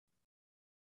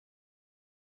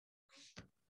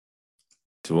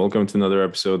So welcome to another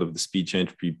episode of the Speech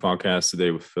Entropy podcast today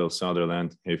with Phil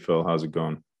Sutherland. Hey, Phil, how's it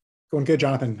going? Going good,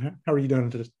 Jonathan. How are you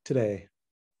doing today?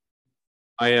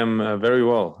 I am very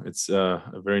well. It's a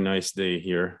very nice day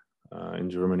here in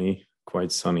Germany,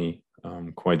 quite sunny,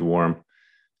 quite warm.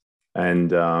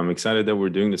 And I'm excited that we're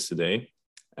doing this today.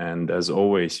 And as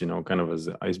always, kind of as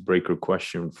an icebreaker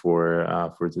question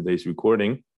for today's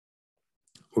recording,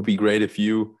 would be great if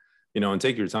you and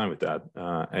take your time with that.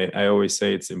 I always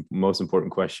say it's the most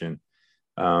important question.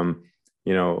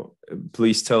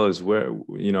 Please tell us where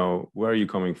are you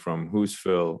coming from? Who's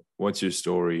Phil? What's your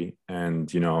story? And,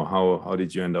 how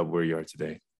did you end up where you are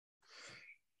today?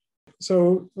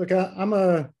 So, look,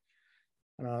 I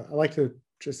like to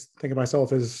just think of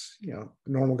myself as, a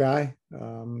normal guy.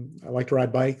 I like to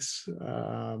ride bikes.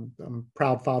 I'm a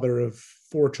proud father of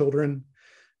 4 children,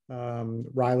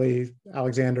 Riley,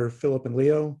 Alexander, Philip, and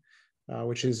Leo.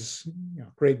 Which is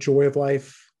great joy of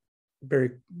life, very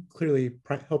clearly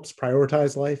helps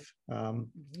prioritize life,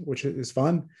 which is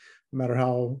fun, no matter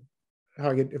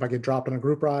if I get dropped on a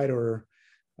group ride or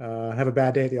have a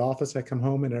bad day at the office, I come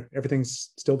home and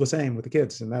everything's still the same with the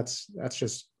kids. And that's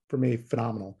just, for me,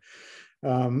 phenomenal.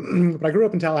 But I grew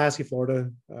up in Tallahassee, Florida.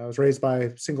 I was raised by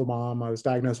a single mom. I was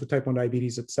diagnosed with type 1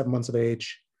 diabetes at 7 months of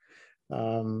age.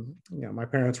 My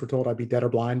parents were told I'd be dead or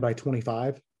blind by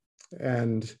 25.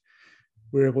 And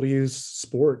we were able to use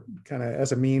sport kind of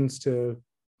as a means to,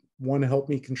 1, help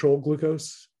me control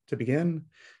glucose to begin,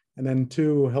 and then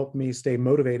 2, help me stay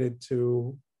motivated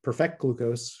to perfect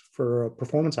glucose for a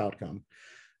performance outcome.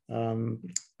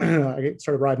 I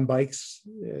started riding bikes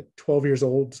at 12 years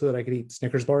old so that I could eat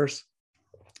Snickers bars.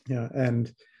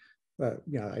 If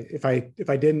I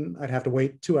didn't, I'd have to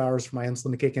wait 2 hours for my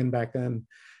insulin to kick in back then.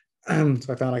 So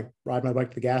I found I ride my bike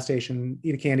to the gas station,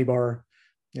 eat a candy bar,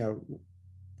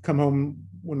 come home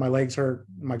when my legs hurt,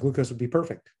 my glucose would be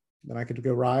perfect. Then I could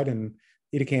go ride and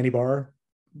eat a candy bar,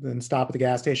 then stop at the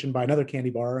gas station, buy another candy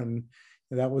bar. And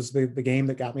that was the game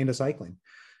that got me into cycling.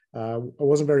 I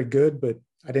wasn't very good, but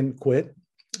I didn't quit.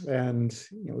 And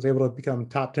was able to become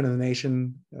top 10 in the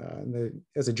nation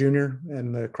as a junior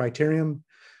in the criterium.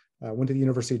 Went to the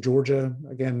University of Georgia,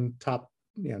 again, top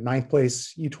 9th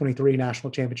place U23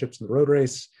 national championships in the road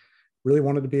race. Really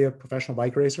wanted to be a professional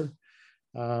bike racer.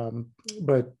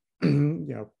 But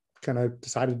kind of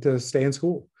decided to stay in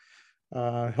school.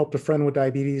 Helped a friend with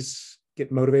diabetes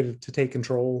get motivated to take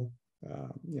control.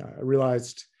 I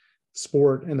realized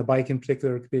sport and the bike in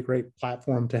particular could be a great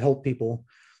platform to help people.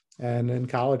 And in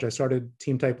college, I started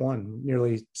Team Type 1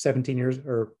 nearly 17 years,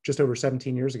 or just over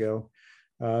 17 years ago,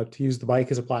 to use the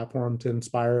bike as a platform to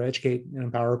inspire, educate, and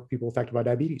empower people affected by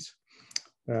diabetes.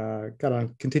 Got a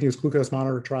continuous glucose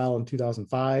monitor trial in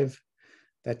 2005.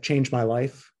 That changed my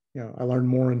life. I learned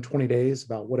more in 20 days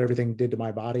about what everything did to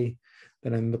my body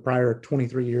than in the prior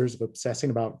 23 years of obsessing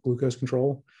about glucose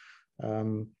control.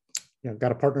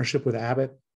 Got a partnership with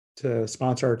Abbott to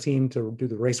sponsor our team to do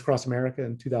the Race Across America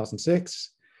in 2006.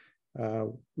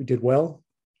 We did well,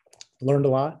 learned a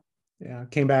lot.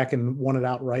 Came back and won it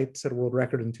outright, set a world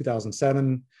record in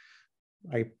 2007.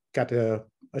 I got to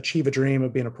achieve a dream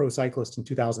of being a pro cyclist in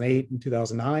 2008 and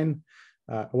 2009.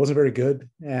 I wasn't very good.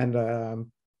 And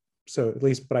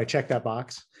but I checked that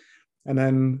box. And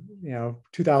then,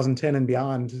 2010 and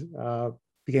beyond,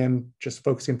 began just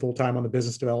focusing full time on the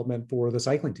business development for the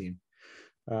cycling team.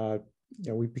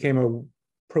 We became a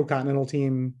pro continental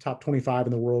team, top 25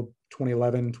 in the world,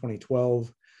 2011,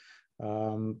 2012.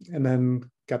 And then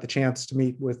got the chance to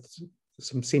meet with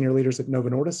some senior leaders at Novo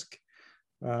Nordisk.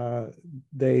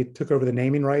 They took over the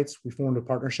naming rights. We formed a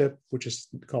partnership, which is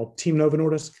called Team Novo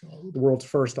Nordisk, the world's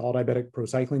first all-diabetic pro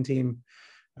cycling team.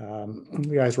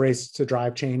 You guys race to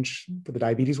drive change for the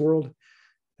diabetes world.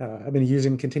 I've been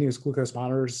using continuous glucose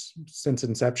monitors since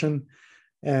inception.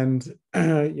 And,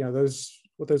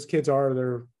 what those kids are,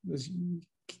 they're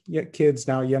kids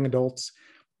now, young adults,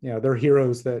 they're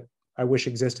heroes that I wish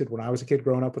existed when I was a kid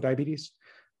growing up with diabetes.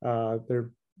 They're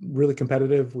really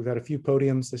competitive. We've had a few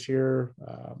podiums this year.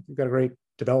 We've got a great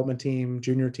development team,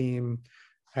 junior team,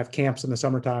 have camps in the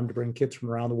summertime to bring kids from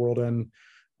around the world in.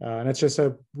 And it's just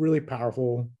a really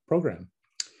powerful program.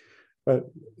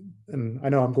 And I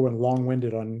know I'm going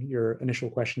long-winded on your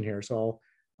initial question here, so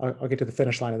I'll get to the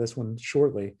finish line of this one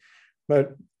shortly.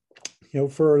 But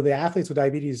for the athletes with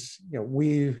diabetes,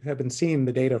 we have been seeing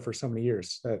the data for so many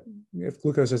years that if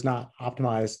glucose is not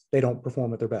optimized, they don't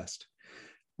perform at their best.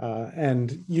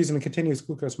 And using a continuous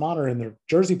glucose monitor in their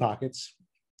jersey pockets,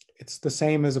 it's the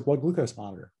same as a blood glucose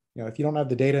monitor. If you don't have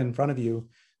the data in front of you,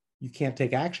 you can't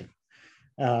take action.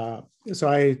 So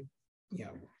I,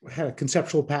 had a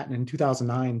conceptual patent in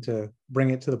 2009 to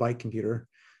bring it to the bike computer.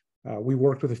 We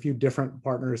worked with a few different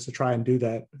partners to try and do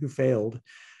that who failed.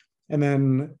 And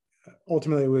then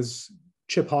ultimately it was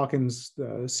Chip Hawkins,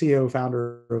 the CEO,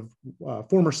 founder of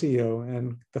former CEO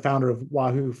and the founder of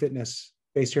Wahoo Fitness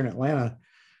based here in Atlanta,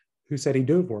 who said he'd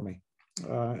do it for me.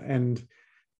 And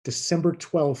December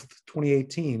 12th,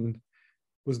 2018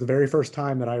 was the very first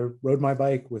time that I rode my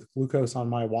bike with glucose on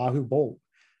my Wahoo Bolt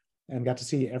and got to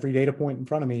see every data point in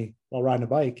front of me while riding a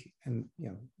bike. And,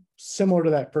 similar to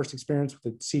that first experience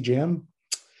with the CGM,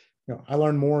 I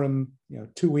learned more in,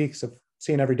 2 weeks of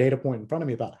seeing every data point in front of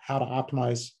me about how to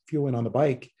optimize fueling on the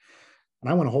bike.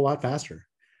 And I went a whole lot faster.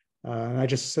 And I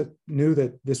just knew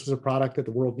that this was a product that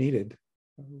the world needed,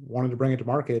 wanted to bring it to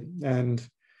market. And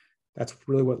that's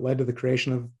really what led to the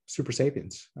creation of Super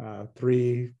Sapiens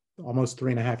almost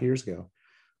 3.5 years ago.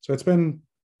 So it's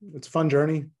a fun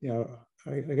journey.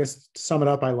 I guess to sum it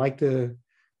up, I like to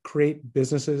create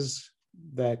businesses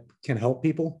that can help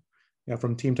people,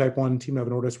 from Team Type 1, Team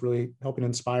Novo Nordisk, really helping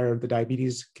inspire the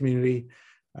diabetes community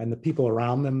and the people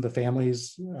around them, the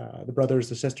families, the brothers,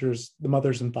 the sisters, the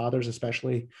mothers and fathers,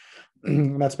 especially.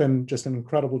 And that's been just an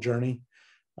incredible journey.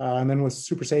 And then with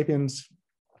Super Sapiens,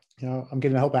 I'm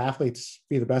getting to help athletes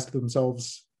be the best of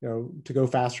themselves, to go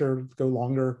faster, go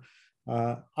longer,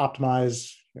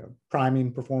 optimize,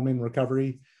 priming, performing,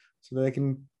 recovery, so that they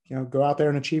can, go out there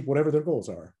and achieve whatever their goals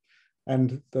are.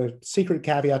 And the secret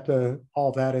caveat to all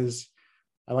of that is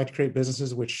I like to create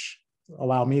businesses which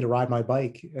allow me to ride my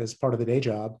bike as part of the day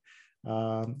job,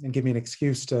 and give me an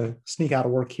excuse to sneak out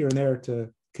of work here and there to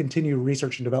continue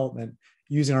research and development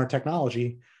using our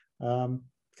technology.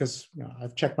 Because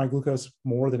I've checked my glucose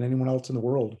more than anyone else in the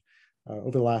world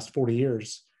over the last 40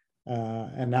 years.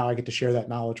 And now I get to share that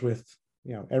knowledge with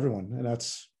everyone. And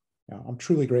that's, I'm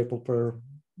truly grateful for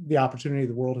the opportunity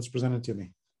the world has presented to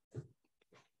me.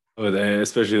 Oh,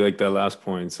 especially like that last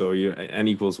point. So N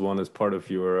equals 1 is part of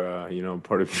your,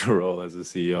 part of your role as a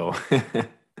CEO.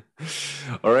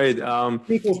 All right. N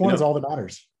equals 1 is all that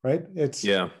matters, right?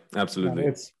 Yeah, absolutely.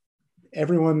 It's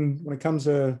everyone, when it comes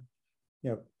to,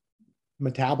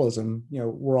 metabolism,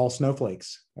 we're all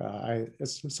snowflakes.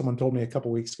 As someone told me a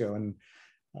couple of weeks ago, and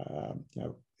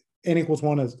N equals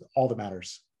 1 is all that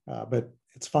matters. But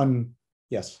it's fun,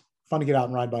 fun to get out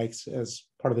and ride bikes as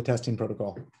part of the testing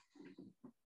protocol.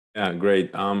 Yeah,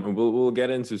 great. We'll get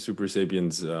into Super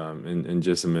Sapiens in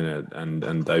just a minute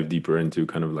and dive deeper into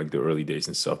kind of like the early days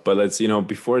and stuff. But let's,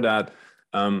 before that,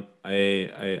 I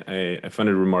find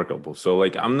it remarkable. So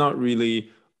like I'm not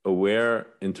really aware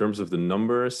in terms of the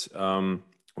numbers when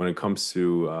it comes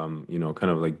to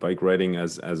kind of like bike riding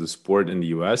as a sport in the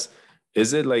US.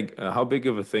 Is it like how big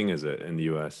of a thing is it in the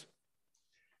US?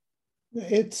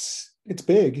 It's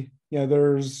big.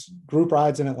 There's group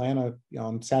rides in Atlanta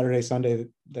on Saturday, Sunday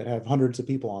that have hundreds of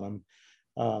people on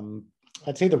them.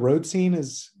 I'd say the road scene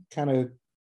is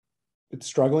it's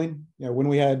struggling. When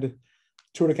we had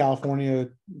Tour de California,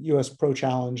 US Pro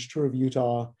Challenge, Tour of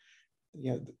Utah,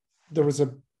 there was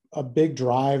a big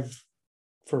drive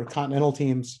for continental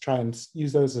teams to try and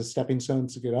use those as stepping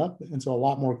stones to get up. And so a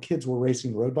lot more kids were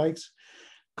racing road bikes.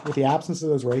 With the absence of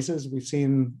those races, we've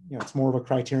seen, it's more of a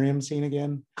criterium scene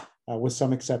again, with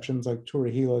some exceptions like Tour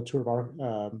of Gila,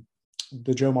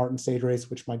 the Joe Martin stage race,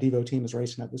 which my Devo team is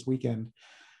racing at this weekend.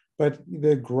 But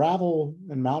the gravel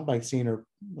and mountain bike scene are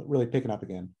really picking up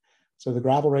again. So the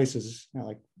gravel races,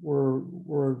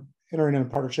 we're entering in a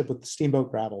partnership with Steamboat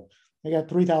Gravel. They got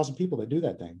 3,000 people that do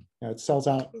that thing. It sells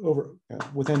out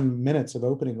within minutes of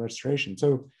opening registration.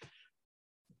 So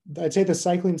I'd say the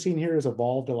cycling scene here has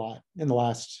evolved a lot in the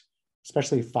last,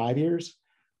 especially 5 years,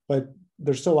 but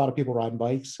there's still a lot of people riding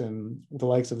bikes, and with the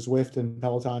likes of Zwift and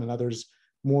Peloton and others,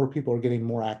 more people are getting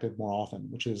more active more often,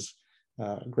 which is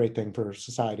a great thing for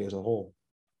society as a whole.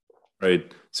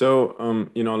 Right. So,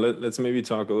 let's maybe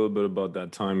talk a little bit about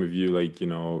that time of you,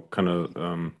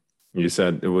 you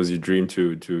said it was your dream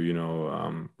to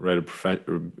ride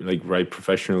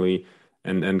professionally,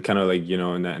 and kind of like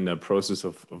in that process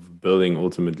of building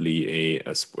ultimately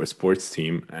a sports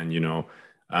team, and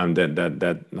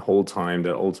that whole time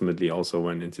that ultimately also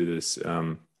went into this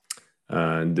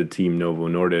the team Novo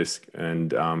Nordisk,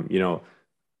 and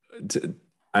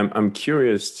I'm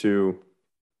curious to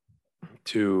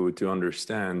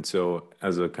understand. So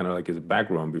as a kind of like as a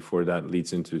background before that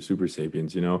leads into Super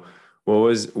Sapiens,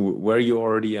 were you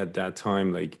already at that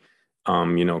time like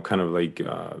kind of like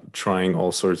trying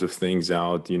all sorts of things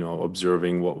out,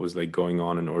 observing what was like going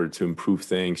on in order to improve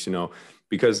things,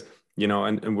 because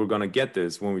and we're gonna get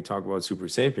this when we talk about Super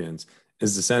Sapiens,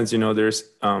 is the sense, there's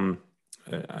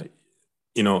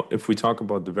if we talk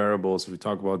about the variables, if we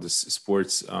talk about this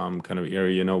sports kind of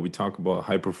area, we talk about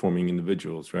high performing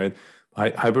individuals, right?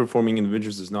 High performing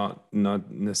individuals does not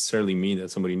necessarily mean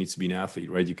that somebody needs to be an athlete,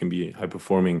 right? You can be high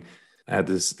performing. I had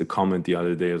the comment the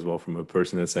other day as well from a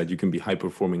person that said you can be high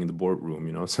performing in the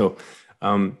boardroom, So,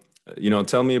 um,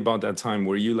 tell me about that time.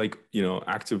 Were you like,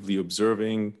 actively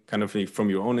observing kind of like from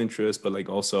your own interest, but like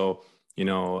also, you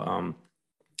know, um,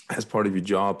 as part of your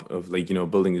job of like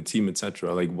building a team,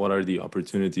 etc. Like what are the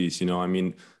opportunities? I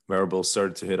mean, Variables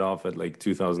started to hit off at like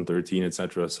 2013,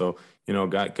 etc. So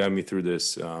guide me through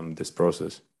this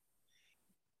process.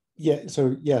 Yeah.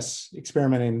 So yes,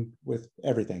 experimenting with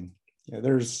everything.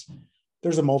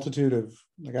 There's a multitude of,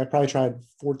 like, I probably tried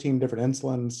 14 different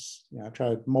insulins. I've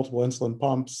tried multiple insulin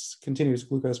pumps, continuous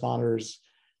glucose monitors,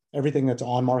 everything that's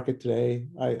on market today.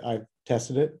 I've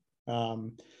tested it.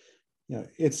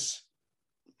 It's,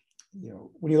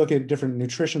 when you look at different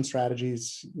nutrition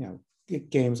strategies,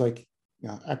 games like,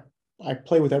 I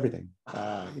play with everything.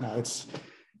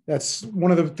 That's one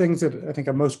of the things that I think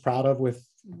I'm most proud of with,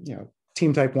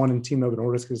 Team Type 1 and Team Novo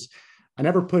Nordisk, because I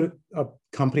never put a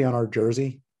company on our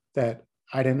jersey that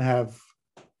I didn't have,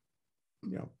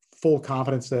 full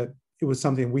confidence that it was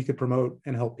something we could promote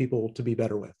and help people to be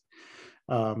better with.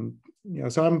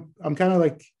 So I'm kind of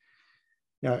like,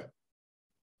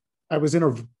 I was in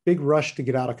a big rush to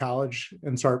get out of college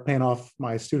and start paying off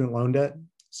my student loan debt.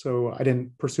 So I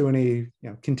didn't pursue any,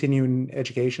 continuing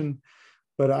education,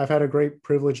 but I've had a great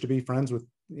privilege to be friends with,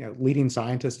 leading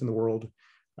scientists in the world,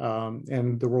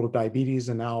 and the world of diabetes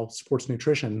and now sports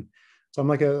nutrition. So I'm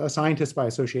like a scientist by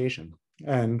association.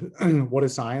 And what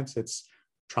is science? It's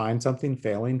trying something,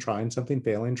 failing, trying something,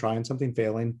 failing, trying something,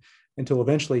 failing, until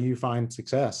eventually you find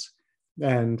success.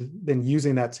 And then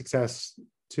using that success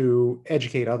to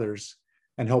educate others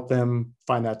and help them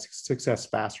find that success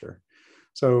faster.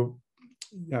 So,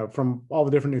 from all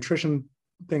the different nutrition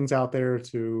things out there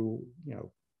to,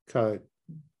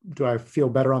 do I feel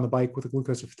better on the bike with a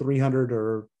glucose of 300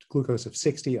 or glucose of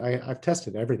 60? I've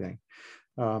tested everything.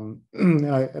 And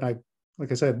I,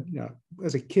 like I said,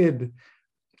 as a kid,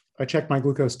 I checked my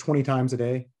glucose 20 times a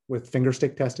day with finger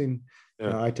stick testing.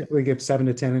 Yeah. I typically give 7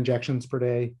 to 10 injections per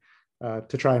day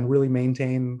to try and really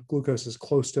maintain glucose as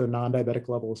close to a non-diabetic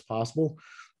level as possible.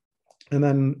 And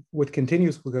then with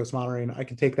continuous glucose monitoring, I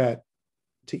can take that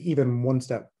to even one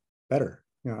step better.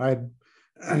 I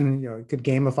could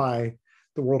gamify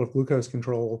the world of glucose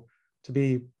control to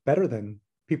be better than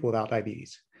people without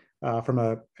diabetes from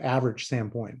an average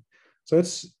standpoint. So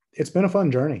it's been a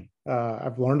fun journey.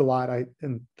 I've learned a lot.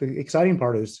 And the exciting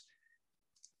part is,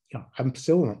 I'm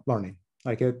still learning.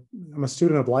 I'm a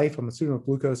student of life. I'm a student of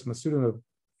glucose. I'm a student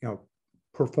of,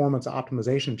 performance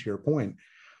optimization, to your point,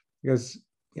 because,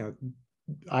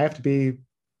 I have to be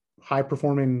high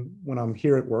performing when I'm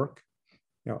here at work.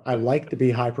 I like to be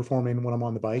high performing when I'm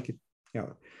on the bike.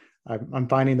 I'm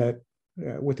finding that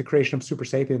with the creation of Super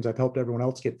Sapiens, I've helped everyone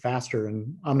else get faster,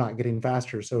 and I'm not getting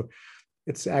faster. So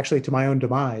it's actually to my own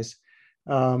demise.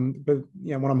 But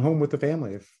when I'm home with the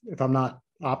family, if I'm not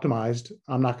optimized,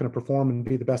 I'm not going to perform and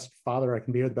be the best father I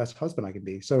can be or the best husband I can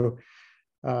be. So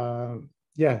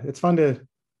it's fun to,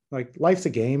 like, life's a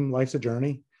game, life's a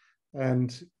journey,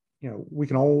 and we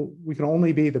can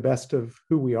only be the best of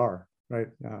who we are, right?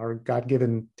 Our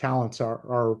God-given talents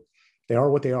are they are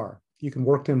what they are. You can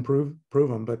work to prove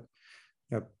them, but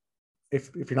if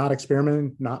you're not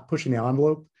experimenting, not pushing the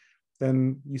envelope,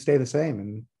 then you stay the same.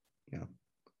 And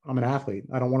I'm an athlete.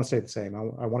 I don't want to stay the same.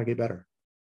 I want to get better.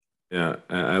 Yeah,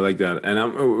 I like that, and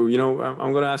I'm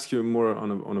going to ask you more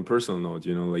on a personal note.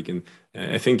 Like, and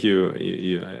I think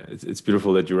it's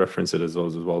beautiful that you reference it as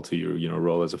well to your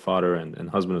role as a father and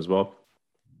husband as well.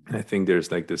 And I think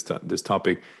there's like this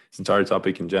topic, this entire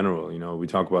topic in general. We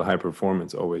talk about high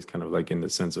performance always, kind of like in the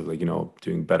sense of like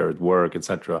doing better at work,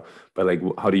 etc. But like,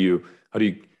 how do you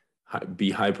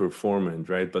be high performant,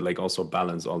 right? But like also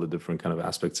balance all the different kind of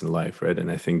aspects in life, right?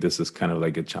 And I think this is kind of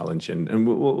like a challenge, and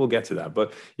we'll get to that.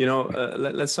 But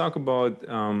let's talk about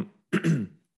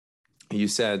you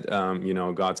said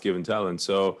God's given talent.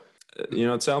 So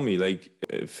tell me, like,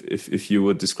 if you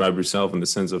would describe yourself in the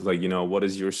sense of like what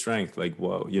is your strength, like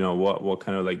what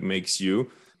kind of like makes you.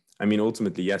 I mean,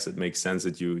 ultimately, yes, it makes sense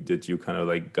that you kind of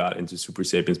like got into Super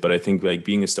Sapiens, but I think like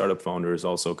being a startup founder is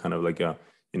also kind of like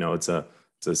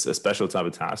it's a special type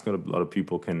of task. Not a lot of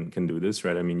people can do this,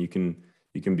 right? I mean,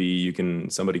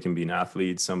 somebody can be an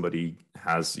athlete, somebody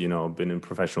has been in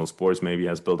professional sports, maybe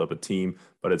has built up a team,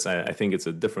 but I think it's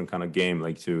a different kind of game,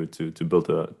 like to build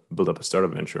up a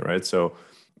startup venture, right? So,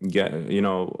 yeah,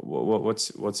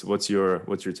 what's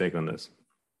your take on this?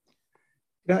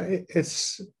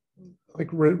 It's like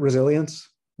resilience,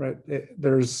 right?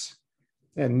 There's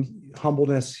and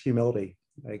humbleness, humility.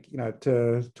 Like,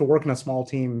 to work in a small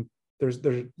team, there's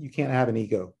you can't have an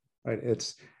ego, right?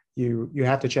 It's you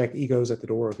have to check egos at the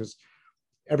door, because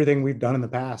everything we've done in the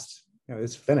past,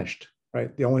 is finished,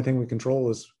 right? The only thing we control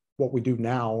is what we do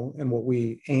now and what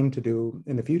we aim to do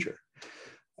in the future.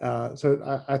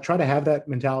 So I try to have that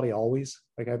mentality always.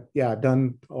 Like, I've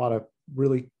done a lot of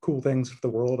really cool things for the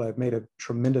world. I've made a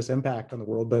tremendous impact on the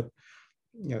world, but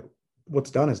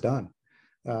what's done is done.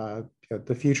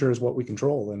 The future is what we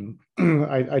control, and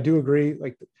I do agree.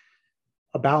 Like,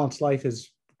 a balanced life is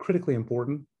critically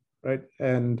important, right?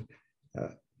 And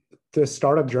the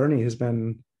startup journey has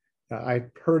been. I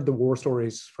heard the war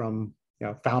stories from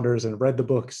founders and read the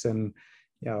books, and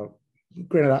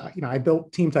granted, I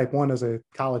built Team Type One as a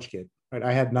college kid, right?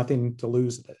 I had nothing to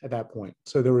lose at that point,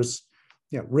 so there was,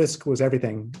 risk was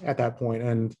everything at that point,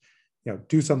 and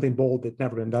do something bold that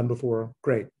never been done before.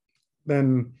 Great.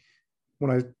 Then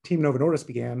when Team Novo Nordisk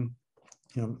began,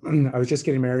 I was just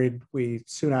getting married. We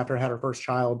soon after had our first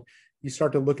child. You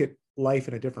start to look at life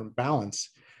in a different balance,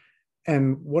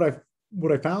 and what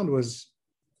I found was,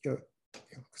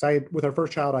 because with our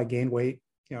first child, I gained weight.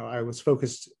 I was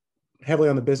focused heavily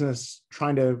on the business,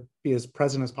 trying to be as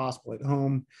present as possible at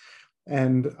home,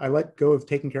 and I let go of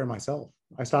taking care of myself.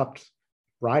 I stopped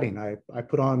riding. I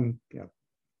put on,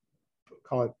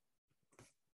 call it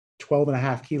 12 and a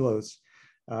half kilos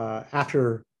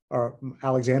after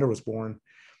Alexander was born,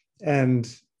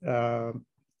 and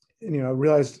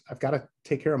realized I've got to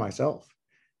take care of myself.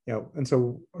 And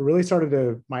so I really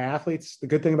started my athletes. The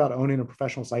good thing about owning a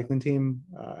professional cycling team,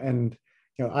 and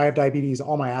I have diabetes.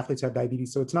 All my athletes have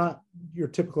diabetes, so it's not your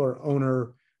typical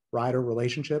owner-rider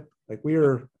relationship. Like, we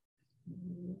are,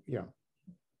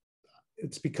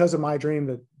 it's because of my dream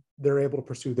that they're able to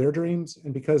pursue their dreams,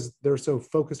 and because they're so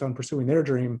focused on pursuing their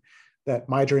dream, that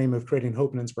my dream of creating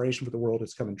hope and inspiration for the world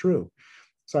is coming true.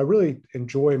 So I really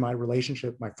enjoy my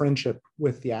relationship, my friendship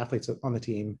with the athletes on the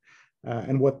team,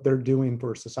 and what they're doing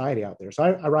for society out there. So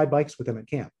I ride bikes with them at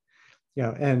camp,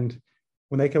 and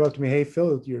when they come up to me, "Hey,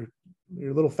 Phil, you're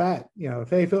a little fat,"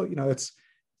 hey, Phil, it's,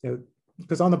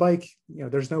 because on the bike,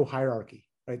 there's no hierarchy,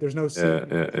 right? There's no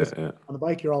yeah. On the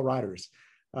bike, you're all riders,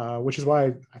 which is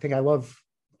why I think I love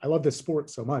this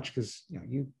sport so much, because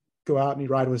you go out and you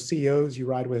ride with CEOs, you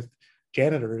ride with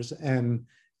janitors, and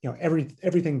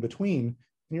everything between, and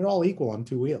you're all equal on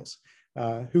two wheels.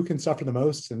 Who can suffer the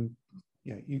most, and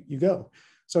you go.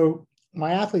 So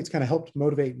my athletes kind of helped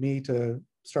motivate me to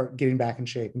start getting back in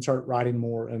shape and start riding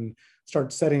more and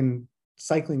start setting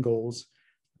cycling goals,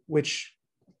 which,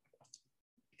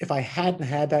 if I hadn't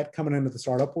had that coming into the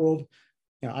startup world,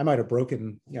 I might have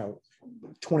broken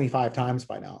 25 times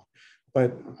by now.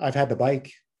 But I've had the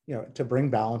bike, to bring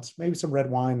balance, maybe some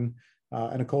red wine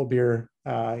and a cold beer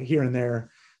here and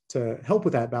there to help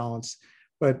with that balance.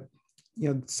 But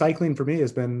cycling for me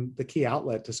has been the key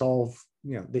outlet to solve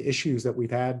the issues that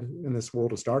we've had in this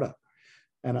world of startup.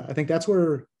 And I think that's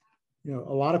where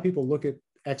a lot of people look at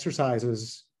exercise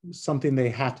as something they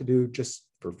have to do just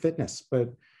for fitness.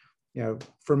 But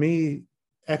for me,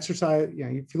 exercise,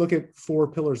 if you look at 4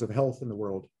 pillars of health in the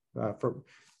world,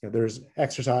 there's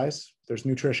exercise, there's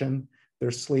nutrition,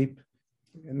 there's sleep,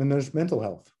 and then there's mental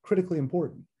health, critically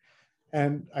important.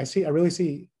 And I really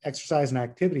see exercise and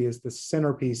activity as the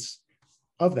centerpiece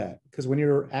of that, because when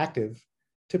you're active,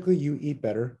 typically you eat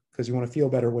better because you want to feel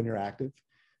better when you're active.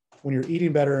 When you're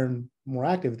eating better and more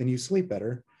active, then you sleep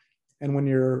better. And when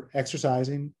you're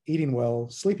exercising, eating well,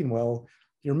 sleeping well,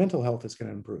 your mental health is going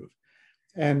to improve.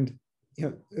 And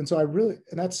and so and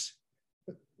that's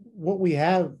what we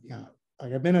have.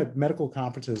 Like, I've been at medical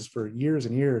conferences for years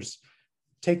and years.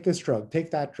 Take this drug,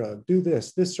 take that drug, do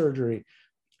this surgery.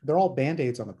 They're all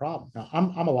band-aids on the problem. Now,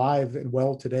 I'm alive and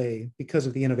well today because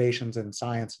of the innovations in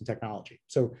science and technology.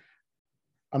 So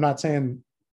I'm not saying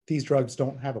these drugs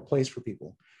don't have a place for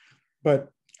people, but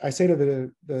I say to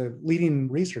the leading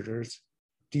researchers,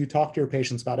 do you talk to your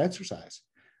patients about exercise?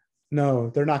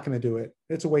 No, they're not going to do it.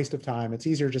 It's a waste of time. It's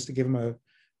easier just to give them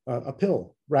a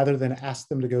pill rather than ask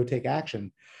them to go take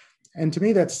action. And to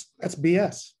me, that's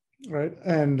BS, right?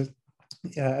 And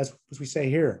as we say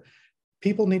here,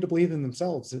 people need to believe in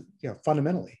themselves,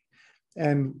 fundamentally.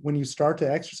 And when you start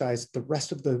to exercise, the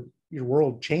rest of your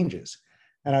world changes.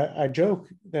 And I joke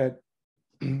that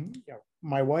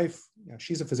my wife,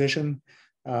 she's a physician,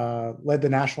 led the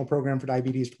national program for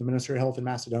diabetes for the Ministry of Health in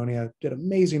Macedonia, did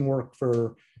amazing work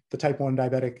for the type 1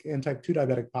 diabetic and type 2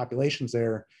 diabetic populations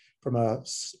there from a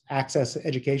access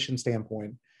education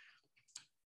standpoint.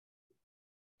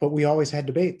 But we always had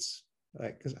debates.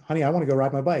 Like, honey, I want to go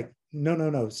ride my bike.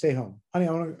 No, stay home.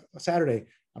 Honey, Saturday,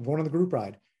 I'm going on the group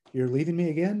ride. you're leaving me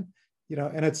again?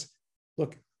 And it's,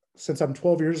 look, since I'm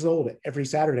 12 years old, every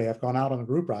Saturday I've gone out on a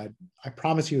group ride. I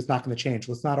promise you it's not going to change.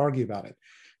 Let's not argue about it.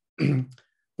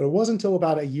 But it wasn't until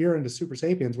about a year into Super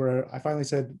Sapiens where I finally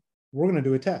said, we're going to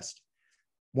do a test.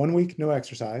 1 week, no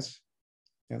exercise.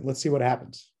 And let's see what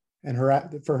happens. And her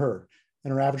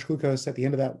average glucose at the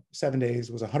end of that 7 days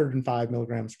was 105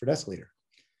 milligrams per deciliter.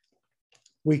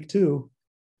 Week 2,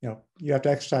 you have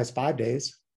to exercise 5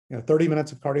 days, 30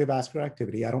 minutes of cardiovascular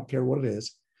activity. I don't care what it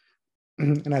is.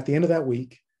 And at the end of that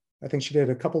week, I think she did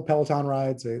a couple Peloton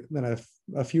rides, then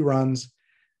a few runs.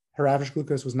 Her average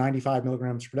glucose was 95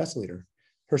 milligrams per deciliter.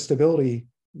 Her stability,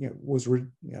 was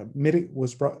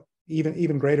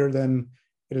even greater than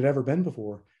it had ever been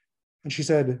before. And she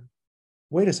said,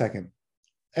 wait a second,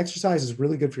 exercise is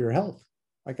really good for your health.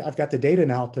 Like, I've got the data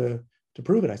now to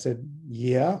prove it. I said,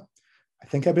 yeah, I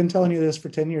think I've been telling you this for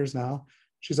 10 years now.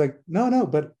 She's like, no,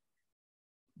 but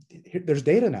there's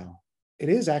data now. It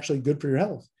is actually good for your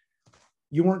health.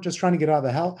 You weren't just trying to get out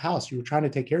of the house. You were trying to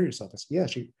take care of yourself. I said,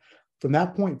 yeah. From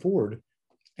that point forward,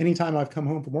 anytime I've come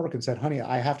home from work and said, honey,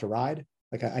 I have to ride,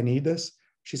 like I need this,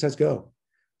 she says, go.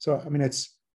 So, I mean,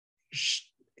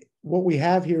 what we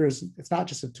have here is, it's not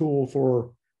just a tool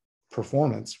for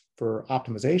performance, for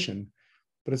optimization,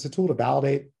 but it's a tool to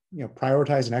validate,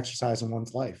 prioritize and exercise in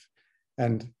one's life.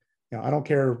 And, I don't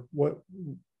care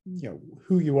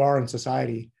who you are in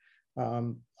society.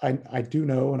 I do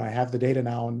know, and I have the data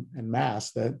now in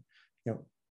mass, that,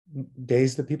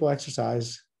 days that people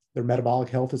exercise, their metabolic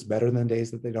health is better than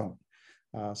days that they don't.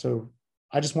 So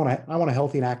I want a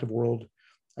healthy and active world.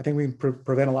 I think we can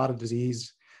prevent a lot of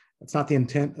disease. It's not the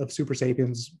intent of Super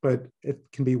Sapiens, but it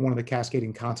can be one of the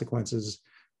cascading consequences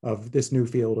of this new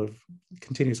field of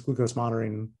continuous glucose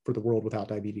monitoring for the world without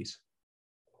diabetes.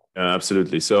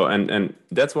 Absolutely. So, and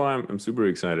that's why I'm super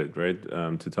excited, right,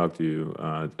 to talk to you,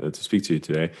 to speak to you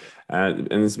today. And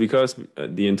it's because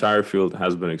the entire field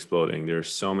has been exploding.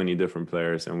 There's so many different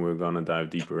players, and we're going to dive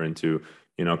deeper into,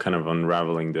 kind of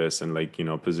unraveling this and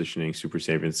positioning Super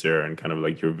Sapiens there and kind of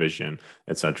like your vision,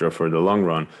 etc., for the long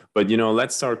run. But,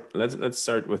 let's start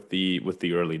with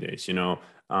the early days.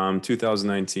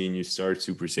 2019, you start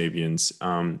Super Sapiens,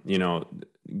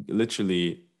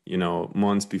 literally,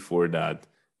 months before that,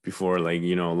 before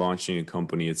launching a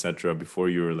company, etc., before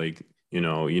you're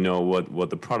what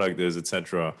the product is,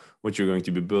 etc., what you're going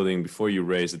to be building, before you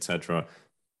raise, etc.,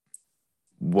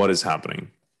 what is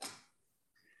happening?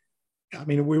 I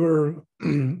mean, we were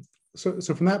so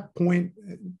from that point,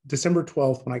 December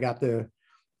 12th, when I got the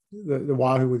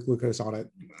Wahoo with glucose on it,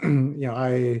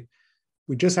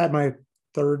 we just had my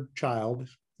third child,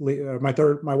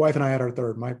 my wife and I had our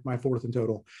third, my fourth in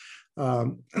total.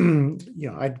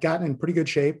 I'd gotten in pretty good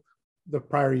shape the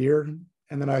prior year.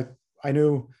 And then I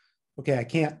knew, okay, I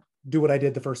can't do what I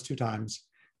did the first 2 times.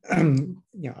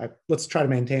 Let's try to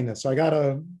maintain this. So I got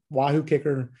a Wahoo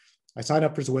KICKR. I signed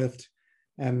up for Zwift,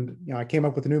 and, I came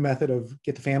up with a new method of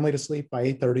get the family to sleep by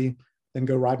 8:30, then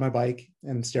go ride my bike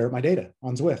and stare at my data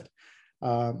on Zwift.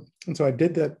 And so I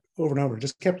did that over and over,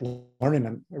 just kept learning,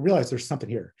 and I realized there's something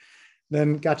here.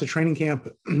 Then got to training camp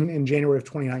in January of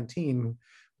 2019.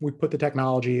 We put the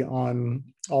technology on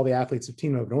all the athletes of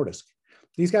Team Novo Nordisk.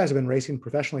 These guys have been racing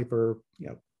professionally for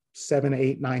 7,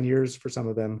 8, 9 years for some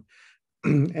of them.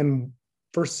 And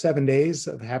first 7 days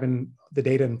of having the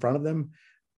data in front of them,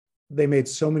 they made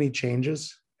so many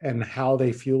changes and how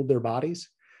they fueled their bodies.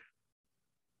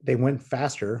 They went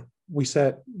faster. We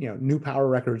set new power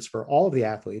records for all of the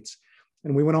athletes,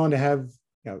 and we went on to have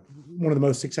one of the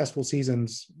most successful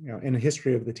seasons in the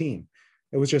history of the team.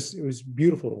 It was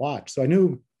beautiful to watch. So I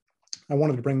knew I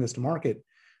wanted to bring this to market,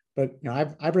 but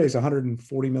I've raised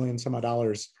 140 million some odd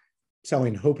dollars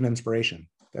selling hope and inspiration.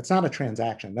 That's not a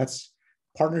transaction. That's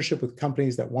partnership with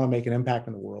companies that want to make an impact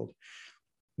in the world.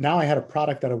 Now I had a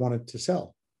product that I wanted to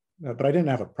sell, but I didn't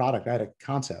have a product. I had a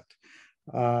concept,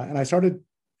 and I started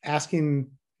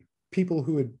asking people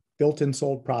who had built and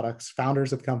sold products,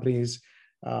 founders of companies,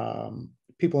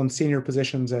 people in senior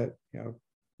positions at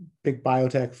big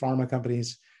biotech, pharma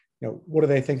companies, what do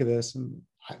they think of this? And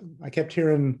I kept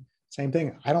hearing same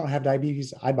thing. I don't have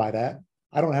diabetes. I'd buy that.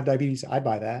 I don't have diabetes. I'd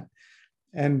buy that.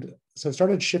 And so I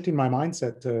started shifting my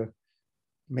mindset to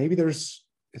maybe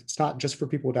it's not just for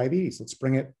people with diabetes. Let's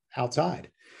bring it outside.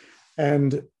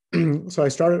 And so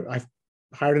I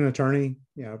hired an attorney,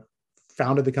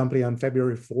 founded the company on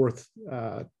February 4th,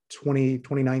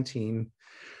 2019.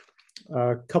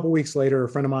 A couple of weeks later, a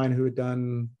friend of mine who had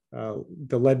done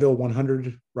the Leadville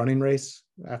 100 running race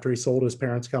after he sold his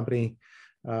parents' company,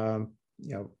 got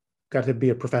to be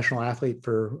a professional athlete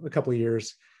for a couple of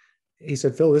years. He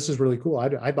said, Phil, this is really cool.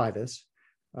 I'd buy this.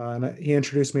 And he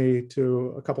introduced me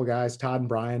to a couple of guys, Todd and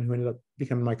Brian, who ended up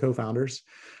becoming my co-founders.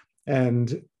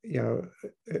 And,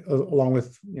 along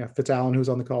with, Fitz Allen, who was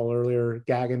on the call earlier,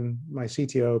 Gagan, my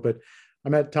CTO. But I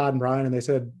met Todd and Brian, and they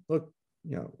said, look,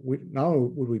 we not only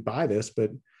would we buy this, but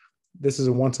this is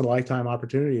a once in a lifetime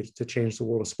opportunity to change the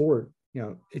world of sport.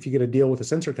 If you get a deal with a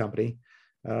sensor company,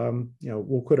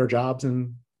 we'll quit our jobs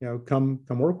and, come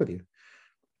work with you.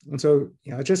 And so,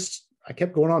 I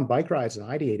kept going on bike rides and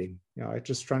ideating, I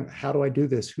just trying, how do I do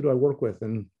this? Who do I work with?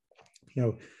 And,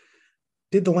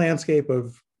 did the landscape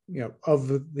of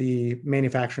the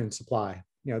manufacturing supply.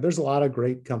 There's a lot of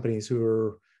great companies who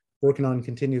are working on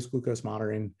continuous glucose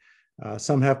monitoring.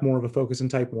 Some have more of a focus in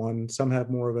type 1, some have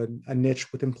more of a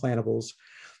niche with implantables.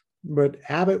 But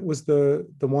Abbott was the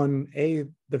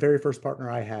very first partner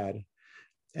I had,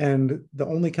 and the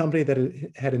only company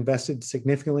that had invested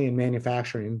significantly in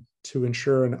manufacturing to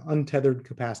ensure an untethered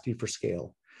capacity for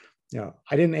scale.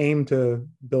 I didn't aim to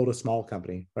build a small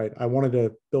company, right? I wanted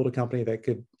to build a company that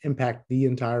could impact the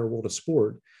entire world of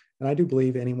sport. And I do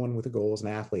believe anyone with a goal is an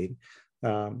athlete.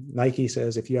 Nike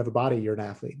says, if you have a body, you're an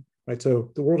athlete, right?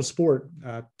 So the world of sport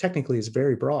technically is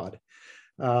very broad.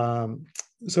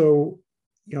 So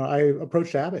I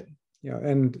approached Abbott,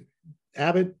 and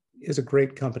Abbott is a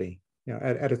great company,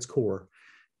 at its core.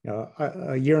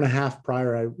 A year and a half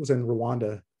prior, I was in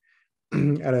Rwanda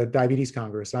at a diabetes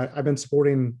congress. I've been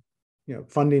supporting,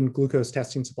 funding glucose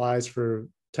testing supplies for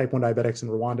type 1 diabetics in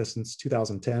Rwanda since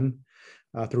 2010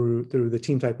 through the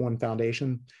Team Type 1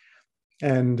 Foundation.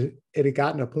 And it had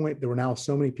gotten to a point, there were now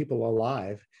so many people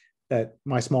alive that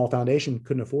my small foundation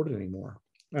couldn't afford it anymore.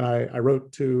 And I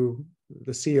wrote to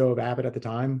the CEO of Abbott at the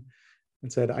time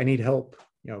and said, I need help.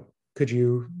 Could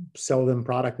you sell them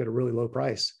product at a really low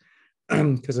price?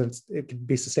 Because it could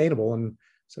be sustainable. And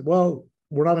said, well,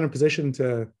 we're not in a position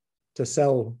to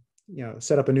sell,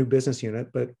 set up a new business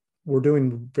unit, but we're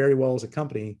doing very well as a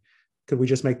company. Could we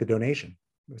just make the donation?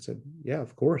 I said, yeah,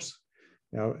 of course.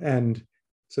 And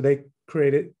so they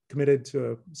committed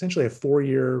to essentially a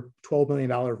 4-year, $12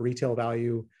 million retail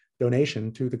value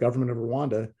donation to the government of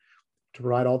Rwanda to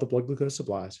provide all the blood glucose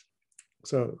supplies.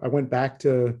 So I went back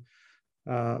to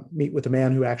meet with the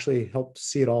man who actually helped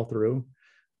see it all through,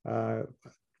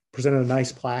 presented a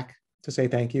nice plaque to say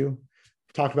thank you,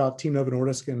 talked about Team Novo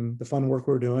Nordisk and the fun work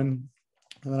we're doing.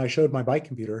 And then I showed my bike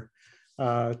computer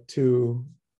to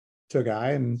a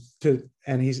guy, and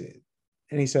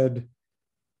he said,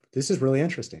 this is really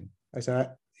interesting. I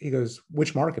said, he goes,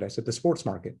 which market? I said, the sports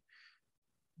market.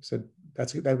 I said,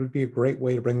 that would be a great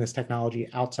way to bring this technology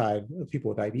outside of people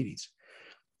with diabetes.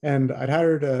 And I'd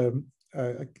hired a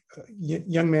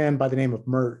young man by the name of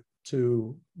Mert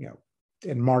to,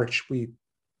 in March, we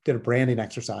did a branding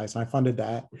exercise, and I funded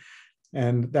that.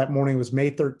 And that morning was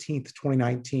May 13th,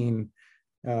 2019.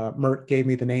 Mert gave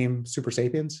me the name Super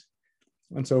Sapiens.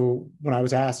 And so when I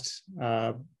was asked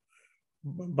by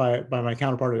my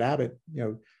counterpart at Abbott,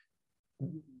 do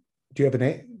you have a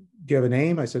name? Do you have a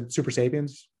name? I said, Super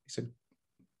Sapiens. He said,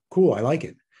 cool, I like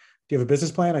it. Do you have a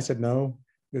business plan? I said, no.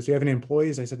 He goes, do you have any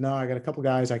employees? I said, no, I got a couple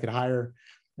guys I could hire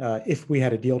if we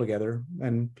had a deal together.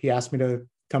 And he asked me to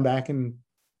come back and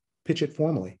pitch it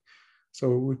formally. So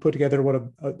we put together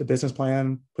the business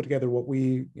plan, put together what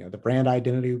we, the brand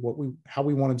identity, how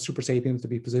we wanted Super Sapiens to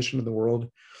be positioned in the world.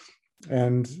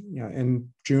 And, in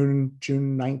June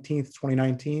 19th,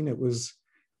 2019, it was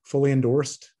fully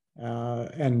endorsed.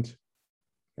 And,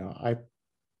 I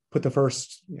put the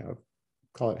first,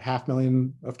 call it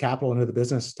 $500,000 of capital into the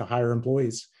business to hire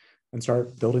employees and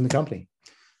start building the company.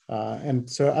 And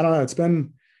so I don't know, it's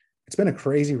been a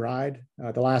crazy ride.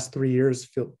 The last 3 years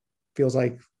feels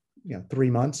like, 3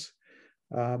 months.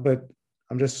 But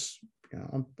I'm just,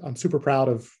 I'm super proud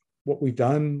of what we've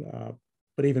done,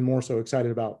 but even more so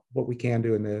excited about what we can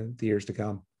do in the years to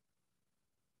come.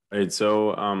 Right.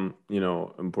 So,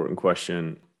 important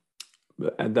question.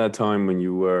 At that time when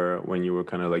you were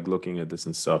kind of like looking at this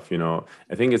and stuff,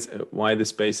 I think it's why the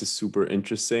space is super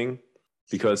interesting,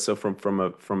 because so from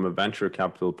a venture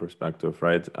capital perspective,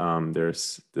 right?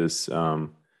 There's this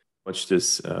watch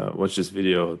this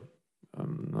video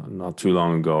not too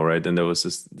long ago, right? And there was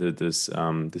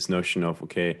this notion of,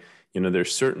 okay,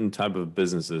 there's certain type of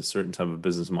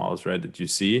business models, right, that you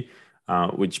see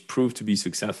which prove to be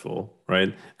successful,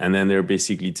 right? And then they're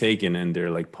basically taken and they're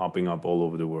like popping up all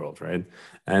over the world, right?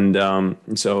 And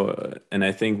and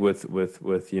I think with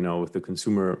the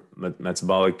consumer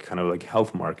metabolic kind of like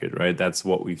health market, right? That's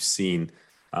what we've seen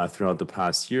throughout the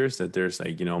past years, that there's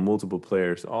like, multiple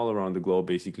players all around the globe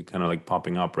basically kind of like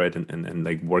popping up, right? And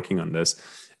like working on this.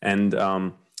 And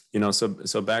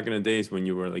So back in the days when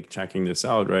you were like checking this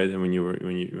out, right? And when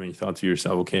you thought to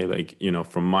yourself, okay, like,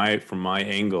 from my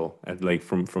angle, at like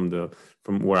from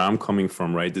where I'm coming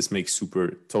from, right? This makes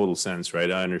super total sense,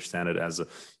 right? I understand it as a,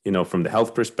 from the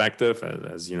health perspective,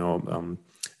 as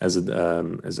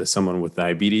someone with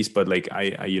diabetes, but like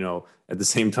at the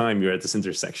same time, you're at this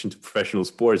intersection to professional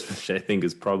sports, which I think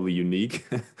is probably unique.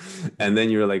 And then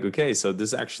you're like, okay, so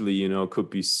this actually, could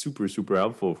be super, super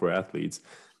helpful for athletes.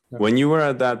 Yeah. When you were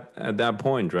at that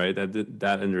point, right,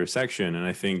 that intersection, and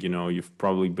I think, you've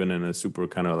probably been in a super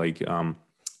kind of like,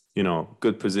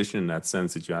 good position in that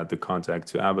sense that you had the contact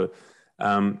to Abbott.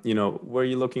 Were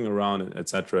you looking around, et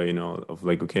cetera, of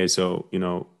like, okay, so,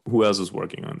 who else is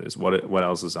working on this? What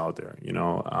else is out there?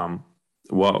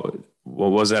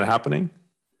 What was that happening?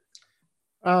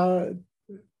 Uh,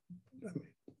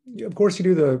 of course, you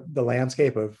do the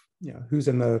landscape of who's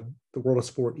in the world of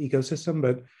sport ecosystem,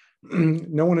 but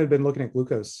no one had been looking at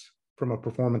glucose from a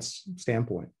performance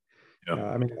standpoint. Yeah.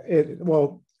 I mean,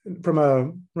 well, from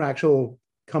an actual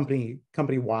company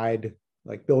wide,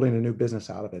 like building a new business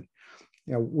out of it.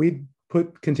 We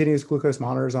put continuous glucose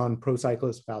monitors on pro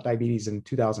cyclists without diabetes in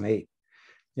 2008.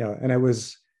 And it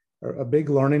was a big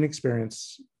learning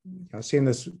experience. Seeing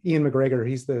this, Ian McGregor,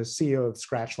 he's the CEO of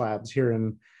Scratch Labs here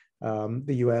in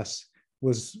the U.S.,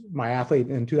 was my athlete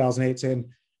in 2008, saying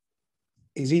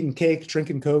he's eating cake,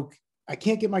 drinking Coke. I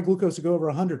can't get my glucose to go over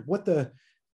 100. What the?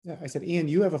 I said, Ian,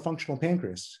 you have a functional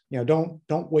pancreas. Don't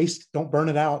waste, don't burn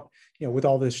it out, with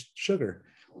all this sugar.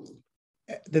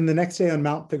 Then the next day on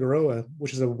Mount Figueroa,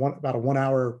 which is about a 1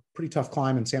 hour, pretty tough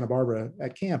climb in Santa Barbara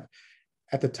at camp,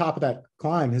 at the top of that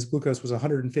climb, his glucose was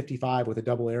 155 with a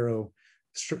double arrow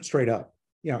straight up,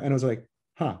 and it was like,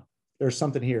 there's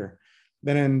something here.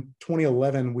 Then in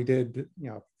 2011, we did,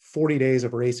 40 days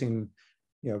of racing,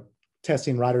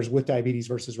 testing riders with diabetes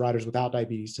versus riders without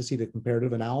diabetes to see the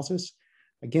comparative analysis.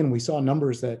 Again, we saw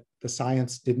numbers that the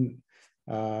science didn't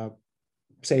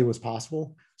say was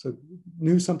possible. So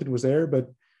knew something was there,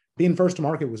 but being first to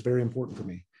market was very important for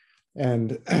me.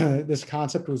 And this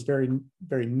concept was very,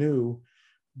 very new,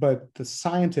 but the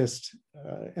scientists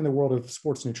in the world of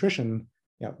sports nutrition,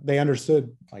 they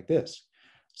understood like this.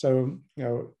 So,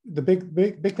 the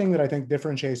big thing that I think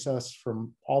differentiates us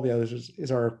from all the others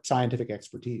is our scientific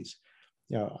expertise.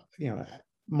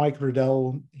 Mike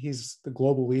Riddell, he's the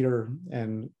global leader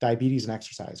in diabetes and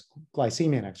exercise,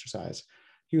 glycemia and exercise.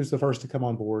 He was the first to come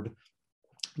on board.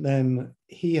 Then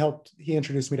he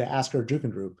introduced me to Asker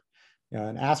Jukendrup.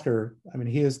 And Asker,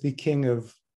 he is the king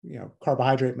of,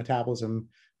 carbohydrate metabolism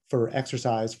for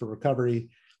exercise, for recovery.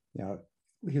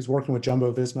 He was working with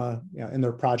Jumbo Visma, in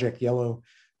their Project Yellow,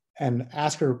 and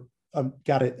Asker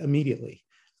got it immediately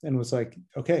and was like,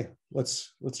 okay,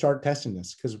 let's start testing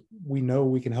this, because we know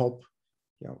we can help.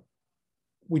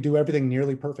 We do everything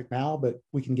nearly perfect now, but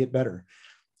we can get better.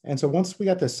 And so once we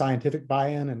got the scientific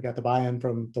buy-in and got the buy-in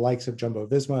from the likes of Jumbo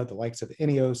Visma, the likes of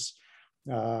Ineos,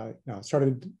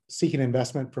 started seeking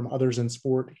investment from others in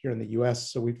sport here in the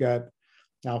US. So we've got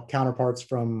now counterparts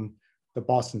from the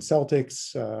Boston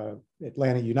Celtics,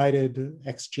 Atlanta United,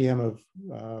 ex-GM of,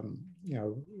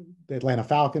 the Atlanta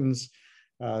Falcons,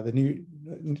 the new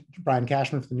Brian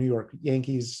Cashman from the New York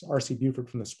Yankees, RC Buford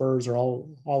from the Spurs are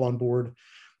all on board.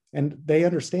 And they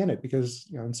understand it because,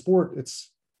 in sport,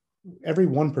 it's every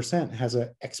 1% has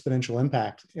an exponential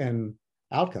impact in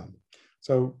outcome.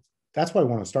 So that's why I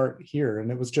want to start here.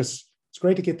 And it's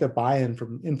great to get the buy-in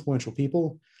from influential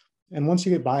people. And once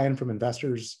you get buy-in from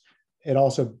investors, it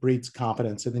also breeds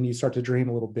confidence. And then you start to dream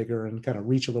a little bigger and kind of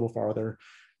reach a little farther.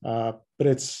 But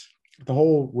it's the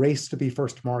whole race to be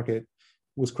first to market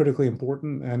was critically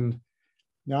important. And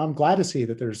now I'm glad to see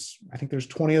that I think there's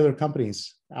 20 other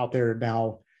companies out there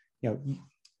now,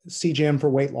 CGM for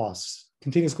weight loss,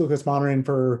 continuous glucose monitoring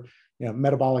for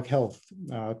metabolic health,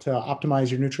 to optimize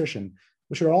your nutrition,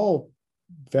 which are all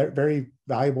very, very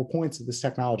valuable points that this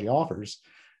technology offers.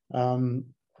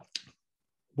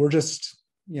 We're just,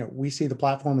 we see the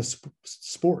platform as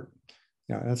sport.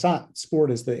 And it's not sport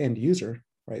as the end user,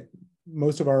 right?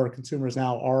 Most of our consumers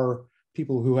now are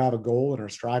people who have a goal and are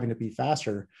striving to be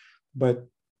faster, but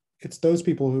it's those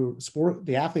people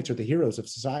the athletes are the heroes of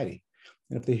society.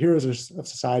 And if the heroes of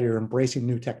society are embracing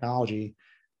new technology,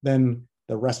 then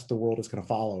the rest of the world is going to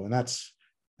follow. And that's,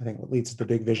 I think, what leads to the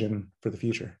big vision for the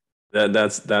future.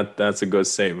 That's a good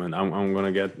statement. I'm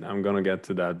gonna get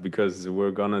to that, because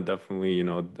we're gonna definitely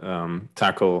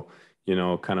tackle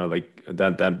kind of like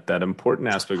that important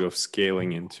aspect of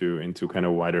scaling into kind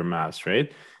of wider mass, right?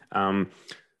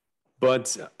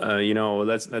 But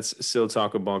let's still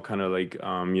talk about kind of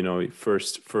like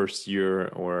first year,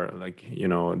 or like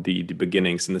the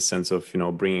beginnings, in the sense of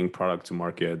bringing product to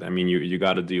market. I mean, you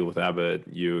got to deal with Abbott.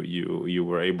 You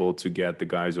were able to get the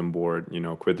guys on board,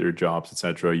 quit their jobs,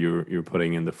 etc. You're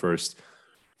putting in the first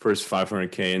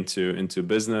 500K into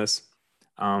business.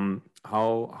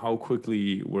 How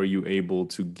quickly were you able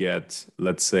to get,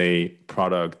 let's say,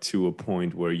 product to a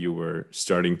point where you were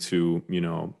starting to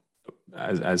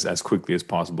as quickly as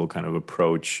possible kind of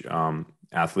approach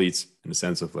athletes, in the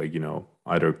sense of like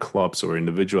either clubs or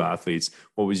individual athletes?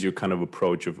 What was your kind of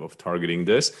approach of targeting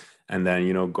this, and then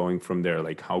going from there?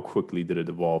 Like, how quickly did it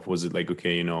evolve? Was it like,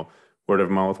 okay, word of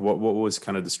mouth? What was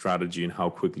kind of the strategy, and how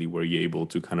quickly were you able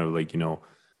to kind of like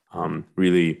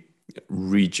really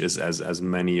reach as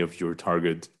many of your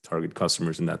target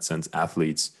customers, in that sense,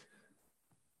 athletes?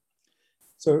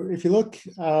 So if you look,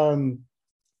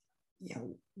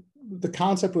 the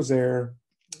concept was there.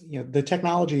 The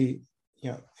technology,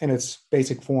 in its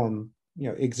basic form,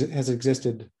 has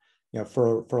existed,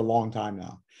 for a long time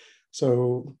now.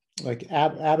 So like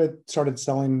Abbott started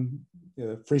selling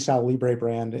the Freestyle Libre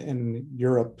brand in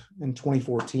Europe in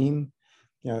 2014.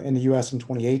 In the US in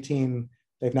 2018.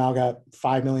 They've now got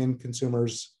 5 million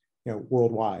consumers,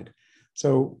 worldwide.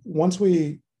 So once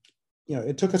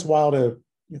it took us a while to,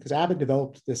 because Abbott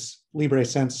developed this Libre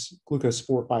Sense glucose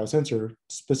sport biosensor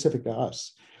specific to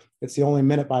us. It's the only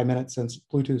minute-by-minute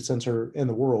Bluetooth sensor in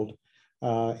the world,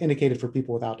 indicated for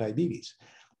people without diabetes.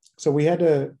 So we had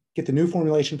to get the new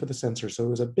formulation for the sensor. So it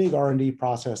was a big R&D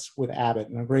process with Abbott,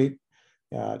 and a great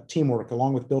teamwork,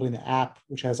 along with building the app,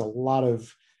 which has a lot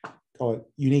of, call it,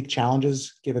 unique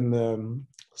challenges given the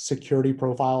security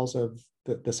profiles of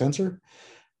the sensor.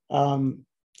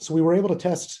 So we were able to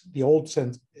test the old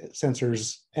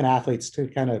sensors and athletes to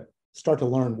kind of start to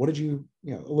learn, what did a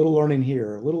little learning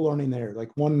here, a little learning there. Like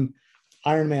one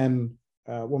Ironman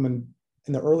woman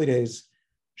in the early days,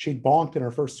 she bonked in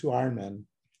her first 2 Ironman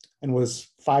and was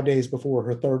 5 days before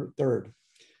her third.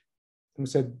 And we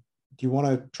said, do you want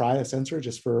to try a sensor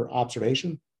just for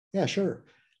observation? Yeah, sure.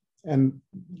 And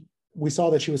we saw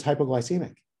that she was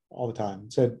hypoglycemic all the time.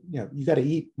 Said, you got to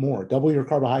eat more, double your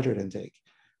carbohydrate intake.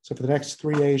 So for the next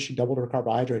 3 days, she doubled her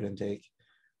carbohydrate intake.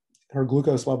 Her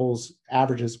glucose levels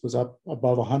averages was up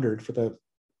above 100 for the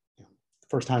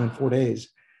first time in 4 days.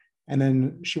 And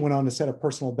then she went on to set a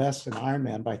personal best in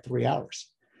Ironman by 3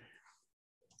 hours.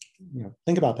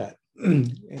 Think about that.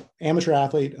 Amateur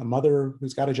athlete, a mother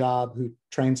who's got a job, who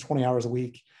trains 20 hours a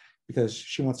week because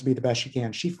she wants to be the best she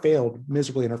can. She failed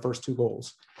miserably in her first 2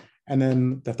 goals. And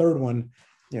then the third one,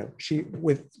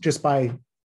 just by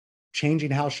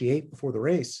changing how she ate before the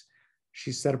race,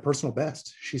 she set a personal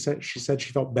best. She said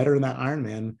she felt better in that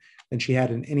Ironman than she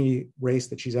had in any race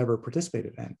that she's ever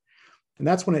participated in. And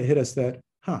that's when it hit us that,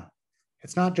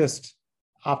 it's not just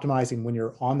optimizing when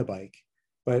you're on the bike,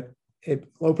 but it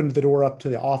opened the door up to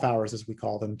the off hours, as we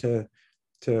call them, to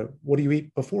what do you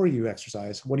eat before you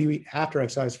exercise? What do you eat after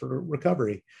exercise for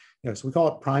recovery? So we call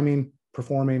it priming,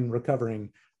 performing,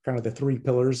 recovering, kind of the 3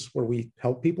 pillars where we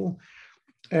help people.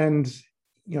 And,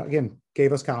 again,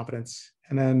 gave us confidence.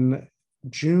 And then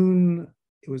in June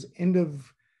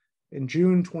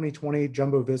 2020,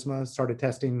 Jumbo Visma started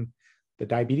testing the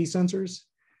diabetes sensors.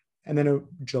 And then in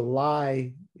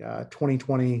July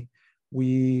 2020,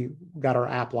 we got our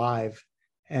app live.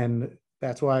 And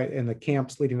that's why in the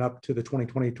camps leading up to the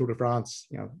 2020 Tour de France,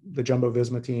 the Jumbo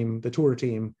Visma team, the tour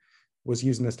team, was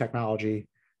using this technology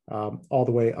all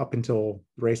the way up until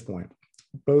the race point.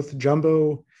 Both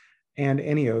Jumbo and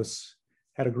Ineos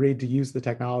had agreed to use the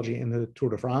technology in the Tour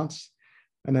de France.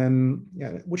 And then,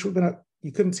 which would have been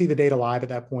you couldn't see the data live at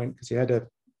that point because you had to,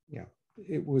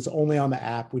 it was only on the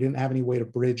app. We didn't have any way to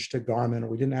bridge to Garmin, or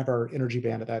we didn't have our energy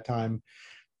band at that time.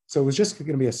 So it was just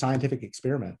going to be a scientific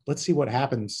experiment. Let's see what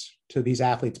happens to these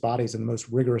athletes' bodies in the most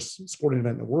rigorous sporting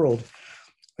event in the world.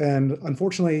 And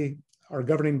unfortunately, our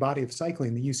governing body of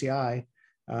cycling, the UCI,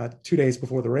 2 days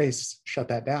before the race, shut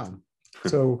that down.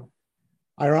 So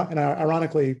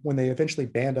ironically, when they eventually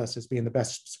banned us as being the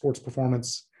best sports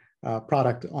performance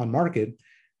product on market,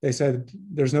 they said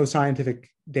there's no scientific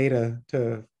data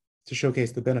to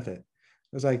showcase the benefit.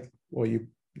 I was like, well, you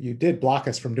did block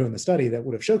us from doing the study that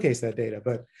would have showcased that data,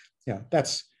 but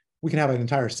we can have an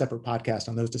entire separate podcast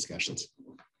on those discussions.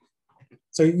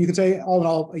 So you can say all in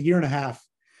all, a year and a half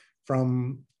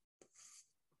from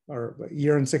founding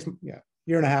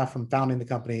the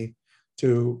company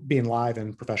to being live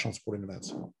in professional sporting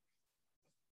events.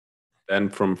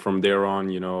 And from there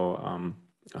on,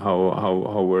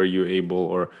 how were you able,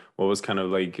 or what was kind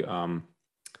of like in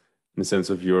the sense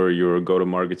of your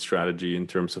go-to-market strategy in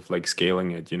terms of like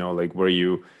scaling it? Like, were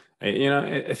you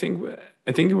I think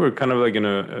we're kind of like in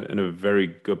a very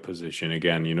good position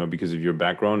again, because of your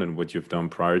background and what you've done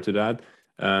prior to that,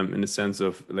 in the sense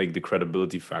of like the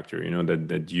credibility factor,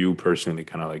 that you personally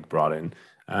kind of like brought in.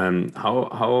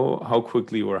 How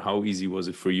quickly or how easy was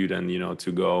it for you then,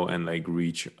 to go and like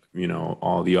reach,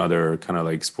 all the other kind of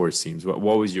like sports teams? What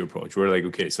was your approach? We're like,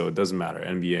 okay, so it doesn't matter,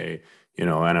 NBA,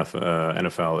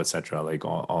 NFL, etc., like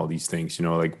all these things,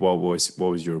 like what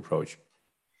was your approach?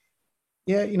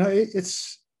 Yeah,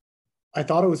 I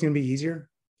thought it was going to be easier,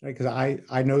 right? Because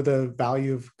I know the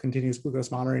value of continuous glucose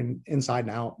monitoring inside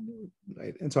and out,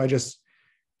 right? And so I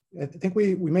think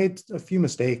we made a few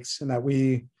mistakes in that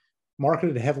we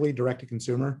marketed heavily direct to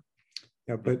consumer,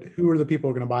 but who are the people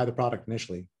who are going to buy the product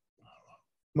initially?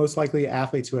 Most likely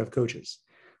athletes who have coaches.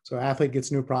 So athlete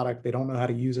gets a new product, they don't know how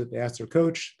to use it. They ask their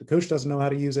coach, the coach doesn't know how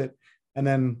to use it, and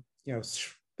then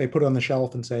they put it on the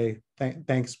shelf and say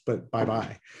thanks, but bye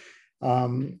bye.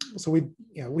 So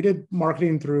we did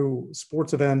marketing through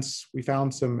sports events. We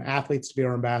found some athletes to be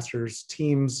our ambassadors,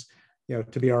 teams,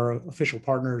 to be our official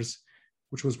partners,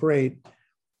 which was great.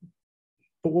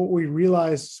 But what we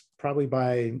realized probably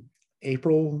by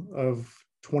April of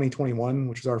 2021,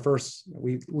 which is our first,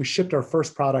 we shipped our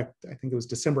first product, I think it was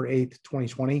December 8th,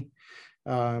 2020.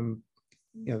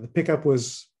 The pickup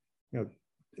was, it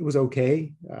was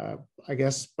okay. I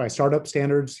guess by startup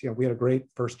standards, we had a great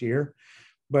first year,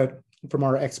 but from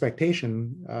our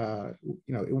expectation,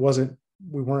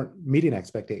 we weren't meeting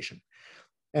expectation,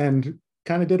 and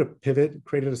kind of did a pivot,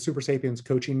 created a Super Sapiens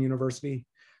coaching university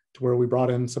to where we brought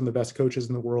in some of the best coaches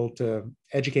in the world to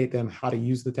educate them how to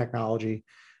use the technology.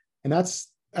 And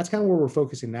that's kind of where we're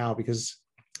focusing now, because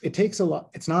it takes a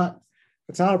lot. It's not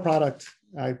a product.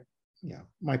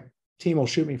 My team will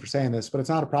shoot me for saying this, but it's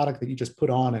not a product that you just put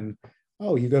on and,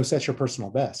 oh, you go set your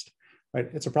personal best, right?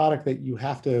 It's a product that you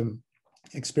have to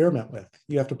experiment with,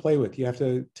 you have to play with, you have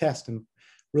to test and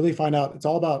really find out. It's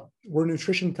all about, we're a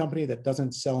nutrition company that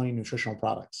doesn't sell any nutritional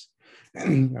products,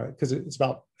 because it's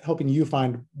about helping you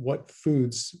find what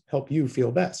foods help you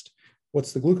feel best.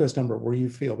 What's the glucose number where you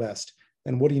feel best?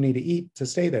 And what do you need to eat to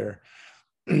stay there?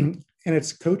 And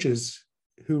it's coaches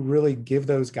who really give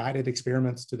those guided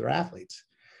experiments to their athletes.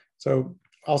 So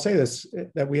I'll say this,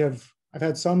 that I've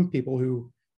had some people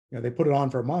who, they put it on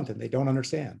for a month and they don't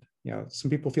understand. Some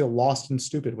people feel lost and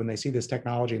stupid when they see this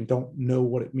technology and don't know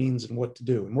what it means and what to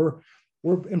do. And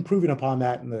we're improving upon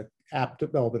that in the app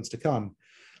developments to come.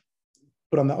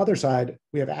 But on the other side,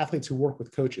 we have athletes who work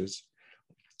with coaches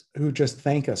who just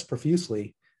thank us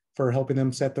profusely for helping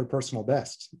them set their personal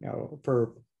best.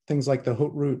 For things like the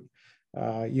Haute Route,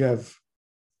 you have,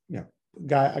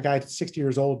 a guy 60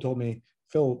 years old told me,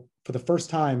 Phil, for the first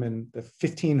time in the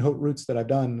 15 Haute Routes that I've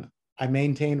done, I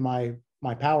maintained my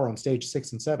power on stage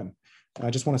 6 and 7. And I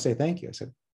just want to say thank you. I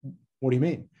said, what do you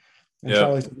mean? And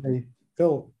Charlie said to me,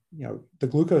 Phil, the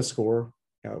glucose score,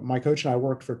 my coach and I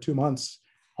worked for 2 months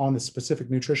on the specific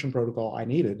nutrition protocol I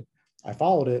needed. I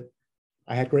followed it.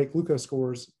 I had great glucose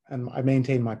scores and I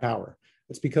maintained my power.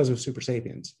 It's because of Super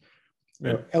Sapiens.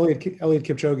 Right. Eliud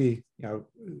Kipchoge,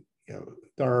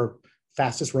 our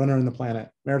fastest runner in the planet,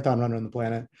 marathon runner in the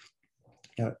planet,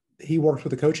 he worked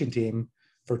with a coaching team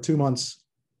for 2 months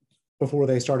before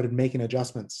they started making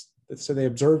adjustments. So they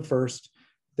observed first,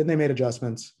 then they made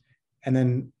adjustments, and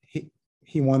then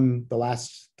he won the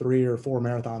last 3 or 4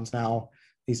 marathons. Now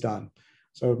he's done.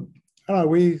 So I don't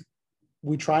know,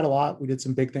 we tried a lot. We did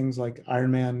some big things like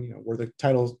Ironman. We're the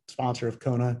title sponsor of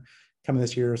Kona coming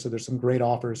this year. So there's some great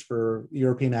offers for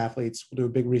European athletes. We'll do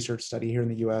a big research study here in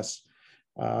the US.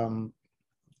 But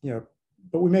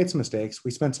we made some mistakes.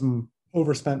 We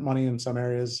overspent money in some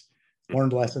areas,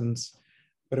 learned lessons,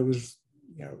 but it was,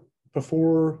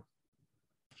 before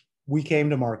we came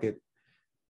to market,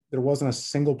 there wasn't a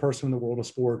single person in the world of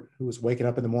sport who was waking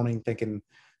up in the morning thinking,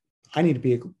 I need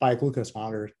to buy a glucose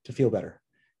monitor to feel better.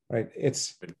 Right.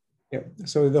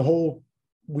 So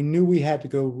we knew we had to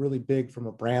go really big from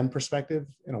a brand perspective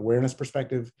and awareness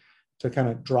perspective to kind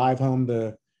of drive home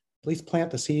at least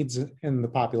plant the seeds in the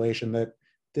population that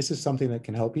this is something that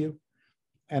can help you.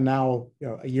 And now,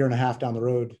 a year and a half down the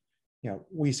road,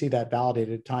 we see that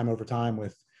validated time over time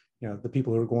with, the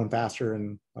people who are going faster,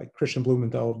 and like Christian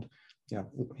Blumenfeld,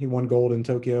 he won gold in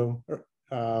Tokyo,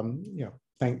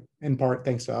 in part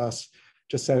thanks to us.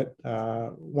 Just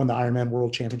won the Ironman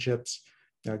World Championships.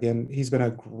 Again, he's been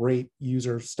a great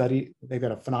user study. They've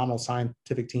got a phenomenal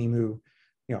scientific team who,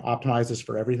 optimizes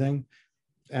for everything.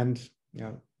 And,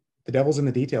 the devil's in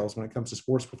the details when it comes to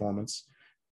sports performance,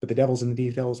 but the devil's in the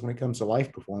details when it comes to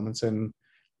life performance. And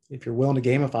if you're willing to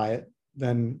gamify it,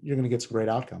 then you're going to get some great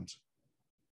outcomes.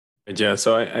 Yeah,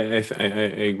 so I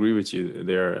agree with you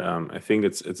there. I think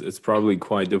it's probably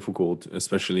quite difficult,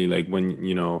 especially like when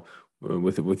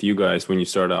with you guys when you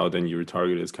start out and your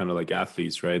target is kind of like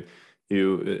athletes, right?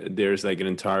 There's like an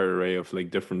entire array of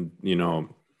like different kind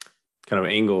of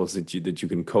angles that you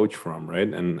can coach from, right?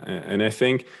 And I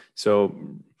think so.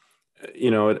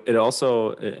 It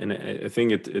also, and I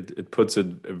think it puts it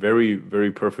very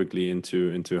very perfectly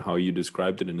into how you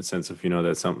described it in the sense of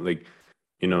that some like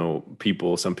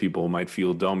some people might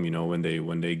feel dumb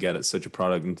when they get such a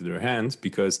product into their hands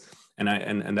because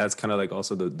and that's kind of like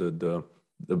also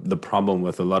the problem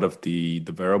with a lot of the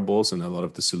variables and a lot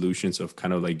of the solutions of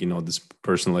kind of like this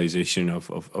personalization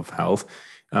of health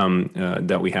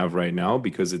that we have right now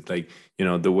because it's like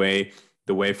the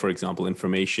way for example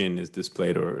information is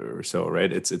displayed or so,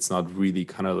 right? It's not really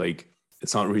kind of like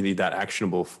it's not really that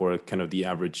actionable for kind of the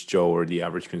average Joe or the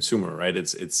average consumer, right?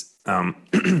 It's it's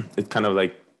kind of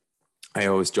like I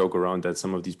always joke around that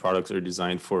some of these products are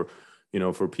designed for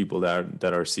people that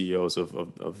are CEOs of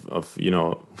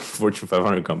Fortune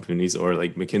 500 companies or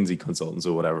like McKinsey consultants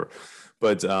or whatever.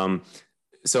 But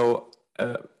so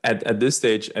at this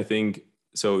stage, I think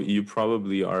so. You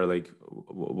probably are like,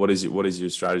 what is your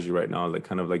strategy right now? Like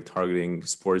kind of like targeting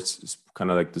sports, kind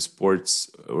of like the sports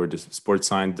or the sports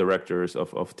science directors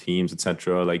of teams,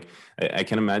 etc. Like I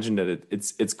can imagine that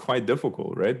it's quite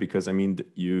difficult, right? Because I mean,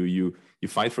 you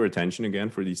fight for attention again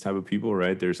for these type of people,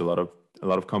 right? There's a lot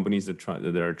of companies that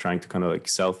are trying to kind of like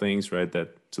sell things, right?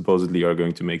 That supposedly are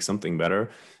going to make something better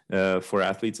for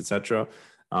athletes, etc.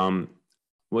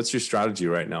 What's your strategy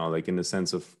right now, like in the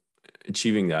sense of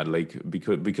achieving that? Like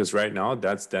because right now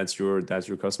that's your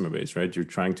customer base, right? You're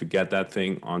trying to get that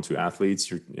thing onto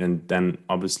athletes, and then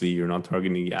obviously you're not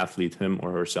targeting the athlete, him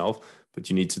or herself, but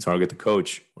you need to target the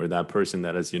coach or that person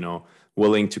that is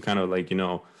willing to kind of like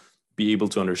be able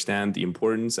to understand the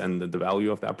importance and the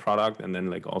value of that product, and then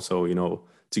like also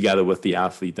together with the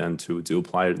athlete then to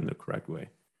apply it in the correct way.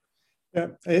 Yeah,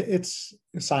 it's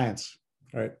science,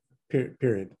 right?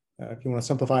 Period. If you want to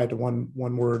simplify it to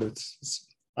one word, it's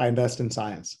I invest in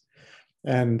science.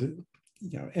 And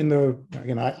in the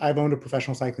again, I've owned a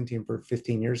professional cycling team for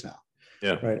 15 years now,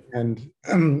 Yeah, right? And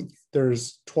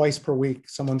there's twice per week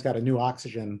someone's got a new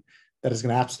oxygen that is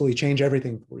going to absolutely change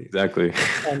everything for you. exactly.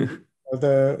 And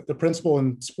the principle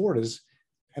in sport is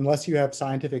unless you have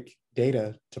scientific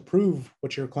data to prove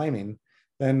what you're claiming,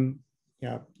 then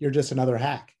you're just another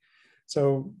hack.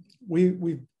 So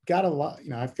we've got a lot.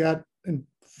 I've got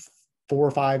 4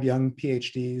 or 5 young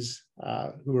PhDs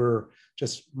who are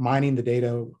just mining the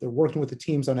data. They're working with the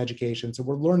teams on education. So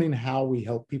we're learning how we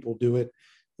help people do it.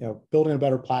 Building a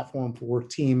better platform for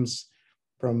teams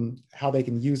from how they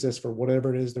can use this for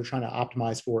whatever it is they're trying to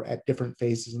optimize for at different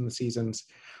phases in the seasons.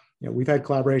 We've had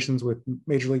collaborations with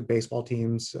Major League Baseball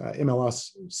teams,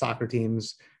 MLS soccer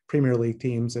teams, Premier League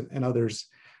teams, and others.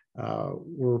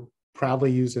 We're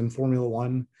proudly used in Formula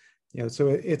One.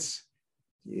 So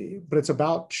but it's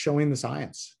about showing the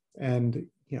science. And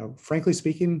frankly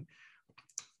speaking,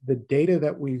 the data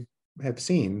that we have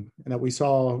seen and that we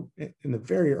saw in the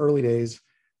very early days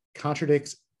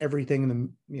contradicts everything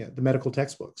in the medical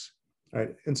textbooks,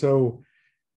 right? And so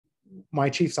my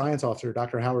chief science officer,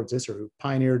 Dr. Howard Zisser, who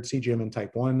pioneered CGM in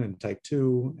type 1 and type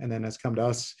 2, and then has come to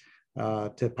us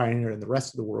to pioneer in the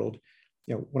rest of the world.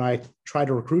 When I tried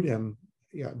to recruit him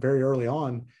very early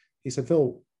on, he said,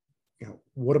 Phil,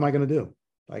 what am I going to do?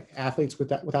 Like athletes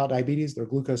without diabetes, their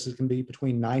glucose can be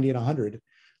between 90 and 100.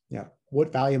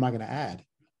 What value am I going to add?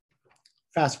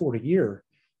 Fast forward a year,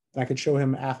 and I could show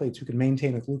him athletes who can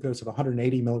maintain a glucose of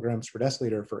 180 milligrams per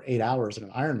deciliter for 8 hours in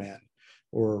an Ironman,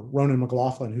 or Ronan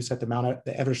McLaughlin, who set the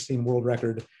Everesting world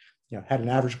record, had an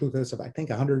average glucose of, I think,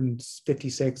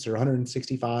 156 or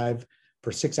 165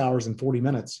 for 6 hours and 40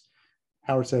 minutes.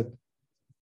 Howard said,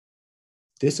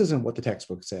 this isn't what the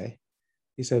textbooks say.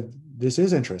 He said, this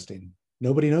is interesting.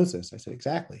 Nobody knows this. I said,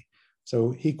 exactly.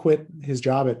 So he quit his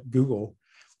job at Google,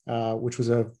 which was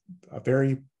a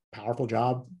very powerful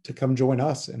job, to come join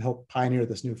us and help pioneer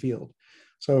this new field.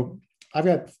 So I've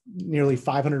got nearly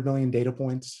 500 million data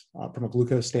points from a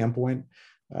glucose standpoint,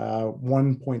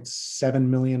 1.7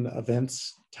 million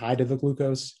events tied to the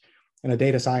glucose, and a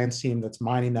data science team that's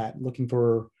mining that, looking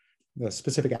for the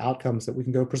specific outcomes that we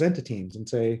can go present to teams and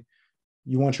say,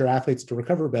 you want your athletes to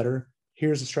recover better,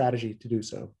 here's a strategy to do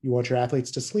so. You want your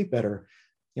athletes to sleep better,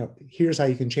 here's how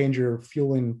you can change your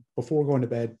fueling before going to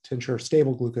bed to ensure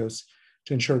stable glucose,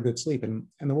 to ensure good sleep. And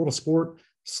in the world of sport,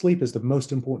 sleep is the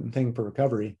most important thing for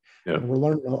recovery. Yeah. And we're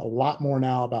learning a lot more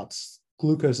now about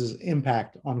glucose's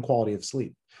impact on quality of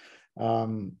sleep.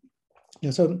 So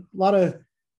a lot of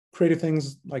creative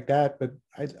things like that. But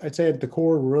I'd say at the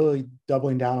core, we're really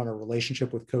doubling down on a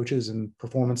relationship with coaches and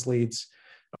performance leads,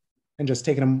 and just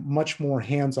taking a much more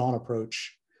hands-on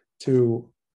approach to,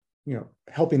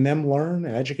 helping them learn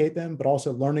and educate them, but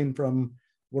also learning from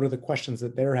what are the questions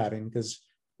that they're having. Because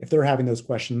if they're having those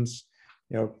questions,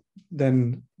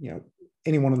 then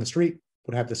anyone on the street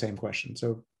would have the same question.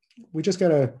 So we just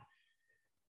gotta,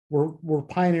 we're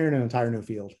pioneering an entire new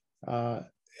field.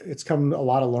 It's come a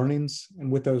lot of learnings,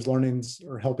 and with those learnings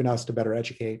are helping us to better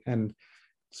educate. And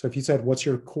so if you said, what's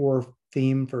your core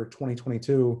theme for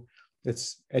 2022?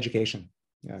 It's education.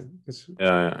 Yeah,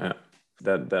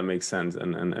 that makes sense.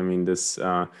 And I mean, this,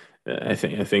 I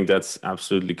think that's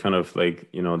absolutely kind of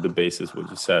like, the basis, what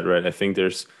you said, right? I think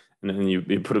there's, and you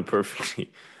put a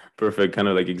perfect kind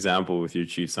of like example with your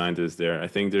chief scientist there. I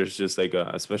think there's just like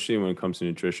especially when it comes to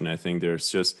nutrition, I think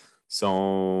there's just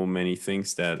so many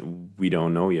things that we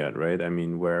don't know yet, right? I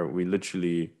mean, where we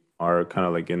literally are kind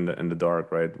of like in the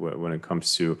dark, right? When it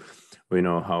comes to,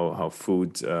 how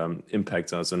food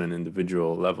impacts us on an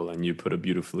individual level. And you put it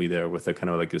beautifully there with a kind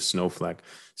of like a snowflake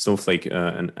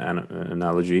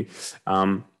analogy.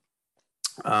 And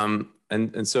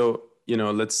so,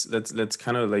 let's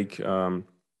kind of like,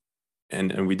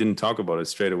 and we didn't talk about it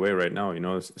straight away right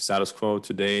now, status quo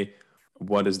today,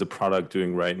 what is the product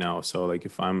doing right now? So like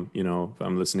if I'm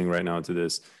listening right now to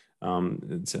this,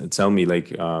 tell me like,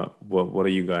 what are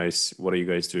you guys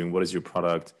doing? What is your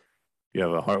product? You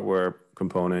have a hardware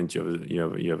component, you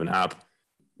have an app.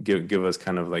 Give us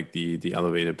kind of like the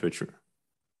elevated picture.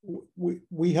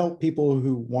 We help people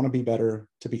who want to be better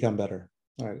to become better.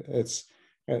 It's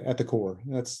at the core.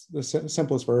 That's the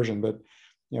simplest version, but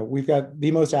we've got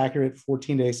the most accurate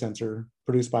 14-day sensor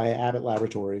produced by Abbott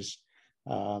Laboratories,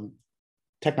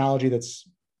 technology that's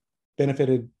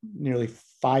benefited nearly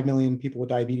 5 million people with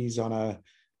diabetes on a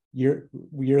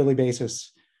yearly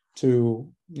basis to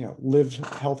live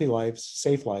healthy lives,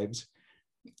 safe lives.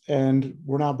 And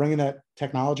we're now bringing that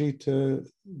technology to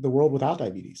the world without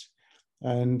diabetes.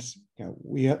 And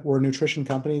we're a nutrition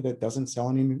company that doesn't sell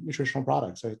any nutritional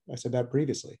products. I said that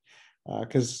previously,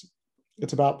 because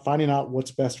it's about finding out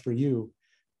what's best for you,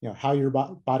 how your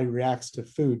body reacts to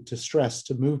food, to stress,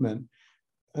 to movement,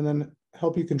 and then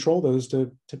help you control those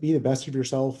to be the best of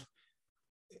yourself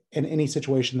in any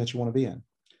situation that you want to be in.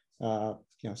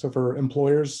 So for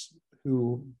employers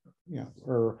who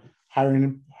are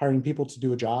hiring people to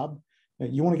do a job,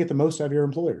 you want to get the most out of your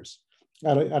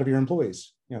out of your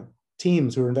employees.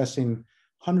 Teams who are investing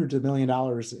hundreds of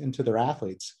 $millions into their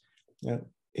athletes.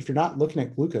 If you're not looking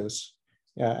at glucose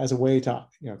as a way to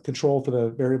control for the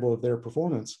variable of their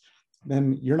performance,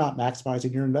 then you're not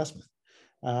maximizing your investment.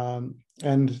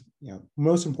 And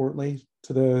most importantly,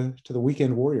 to the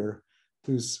weekend warrior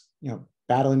who's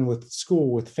battling with school,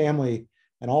 with family,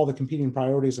 and all the competing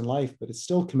priorities in life, but is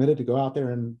still committed to go out there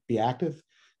and be active.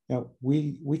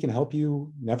 We can help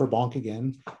you never bonk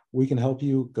again. We can help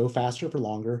you go faster for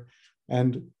longer,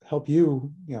 and help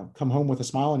you come home with a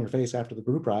smile on your face after the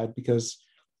group ride, because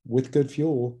with good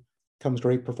fuel comes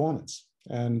great performance.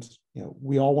 And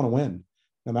we all want to win,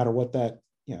 no matter what that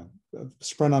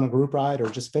sprint on a group ride or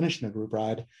just finishing a group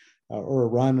ride or a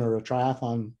run or a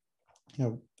triathlon.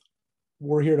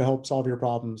 We're here to help solve your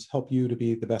problems, help you to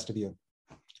be the best of you.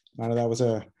 I know that was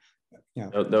a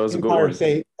that was a good one.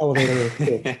 State elevator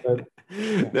pitch, but,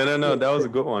 no, that was a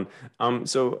good one.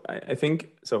 So I think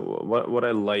so. What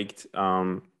I liked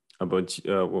about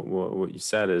what you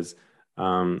said is,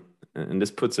 and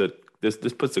this puts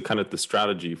the kind of the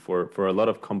strategy for a lot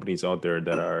of companies out there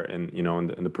that are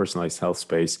in the personalized health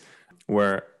space,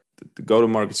 where the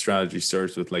go-to-market strategy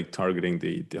starts with like targeting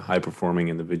the high-performing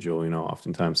individual.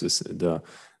 Oftentimes it's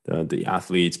the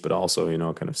athletes, but also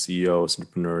kind of CEOs,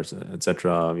 entrepreneurs,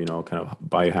 etc. Kind of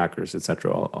biohackers,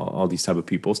 etc. All these type of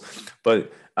peoples,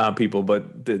 but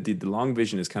the long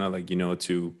vision is kind of like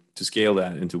to scale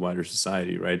that into wider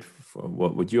society, right? For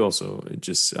what you also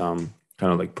just kind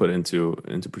of like put into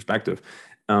perspective.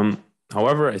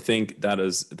 However, I think that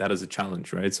is a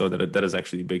challenge, right? So that is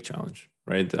actually a big challenge,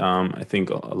 right? I think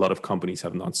a lot of companies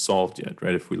have not solved yet,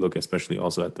 right? If we look especially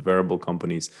also at the wearable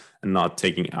companies and not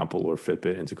taking Apple or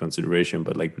Fitbit into consideration,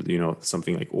 but like,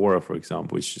 something like Oura, for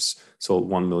example, which just sold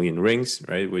 1 million rings,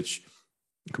 right? Which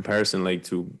in comparison, like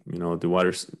to, the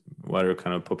wider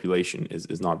kind of population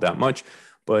is not that much.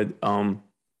 But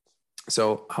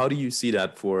so how do you see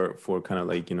that for kind of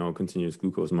like, continuous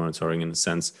glucose monitoring, in the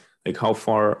sense, like how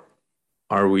far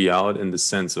are we out in the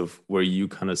sense of where you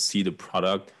kind of see the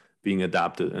product being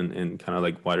adapted in kind of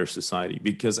like wider society?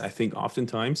 Because I think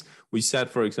oftentimes we said,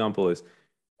 for example, is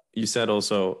you said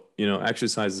also,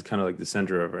 exercise is kind of like the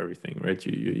center of everything, right?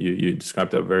 You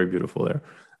described that very beautiful there.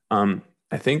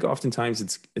 I think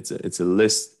oftentimes it's a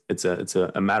list, it's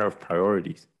a matter of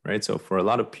priorities, right? So for a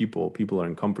lot of people are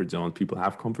in comfort zones, people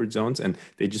have comfort zones, and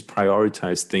they just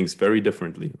prioritize things very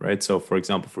differently, right? So for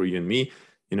example, for you and me,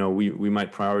 we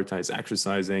might prioritize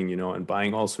exercising, and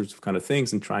buying all sorts of kind of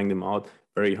things and trying them out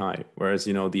very high. Whereas,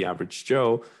 the average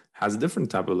Joe has a different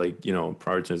type of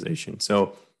prioritization.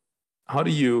 So how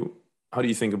do you how do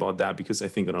you think about that? Because I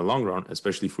think in the long run,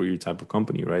 especially for your type of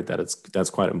company, right, that's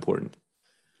quite important.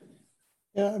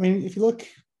 Yeah, I mean, if you look,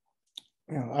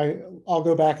 I'll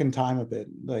go back in time a bit.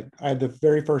 Like I had the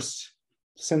very first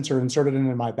sensor inserted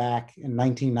into my back in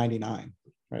 1999.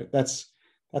 Right, that's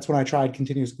when I tried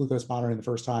continuous glucose monitoring the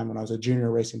first time when I was a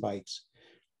junior racing bikes.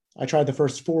 I tried the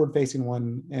first forward-facing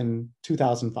one in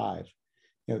 2005.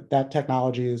 That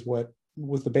technology is what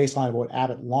was the baseline of what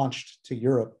Abbott launched to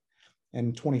Europe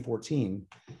in 2014.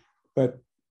 But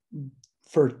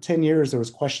for 10 years, there was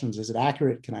questions: is it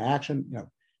accurate? Can I action?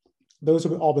 Those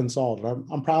have all been solved.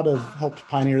 I'm proud to have helped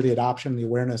pioneer the adoption, the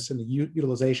awareness, and the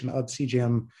utilization of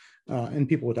CGM in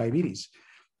people with diabetes.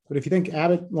 But if you think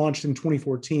Abbott launched in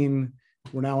 2014,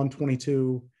 we're now in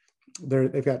 22.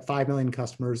 They've got 5 million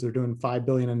customers. They're doing 5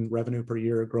 billion in revenue per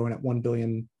year, growing at 1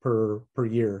 billion per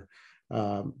year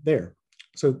there.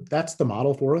 So that's the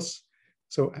model for us.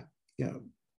 So,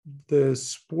 the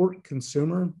sport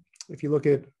consumer, if you look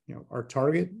at, our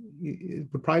target, it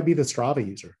would probably be the Strava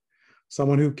user,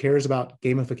 someone who cares about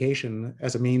gamification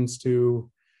as a means to,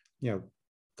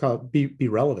 be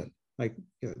relevant. Like,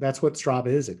 that's what Strava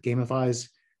is. It gamifies,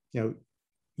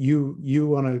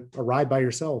 you on a ride by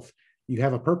yourself, you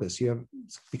have a purpose.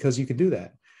 Because you can do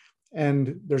that.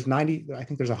 And there's I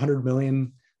think there's 100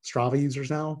 million Strava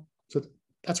users now. So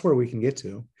that's where we can get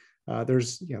to.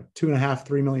 There's 2.5,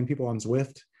 3 million people on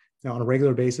Zwift on a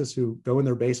regular basis who go in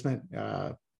their basement,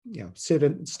 sit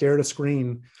and stare at a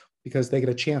screen because they get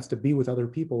a chance to be with other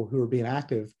people who are being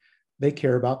active. They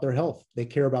care about their health. They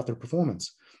care about their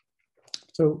performance.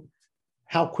 So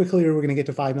how quickly are we going to get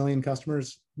to 5 million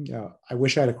customers? I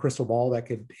wish I had a crystal ball that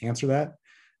could answer that.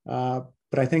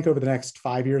 But I think over the next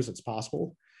 5 years, it's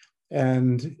possible.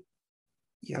 And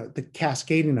the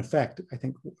cascading effect, I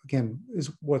think, again,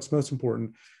 is what's most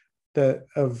important.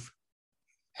 Of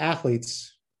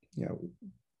athletes,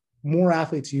 more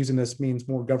athletes using this means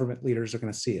more government leaders are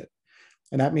going to see it.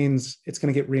 And that means it's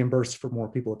going to get reimbursed for more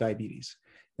people with diabetes.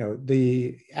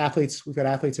 We've got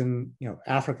athletes in,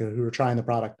 Africa who are trying the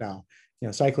product now.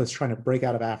 Cyclists trying to break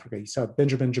out of Africa. You saw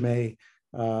Benjamin Jame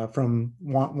from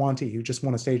Wanty, who just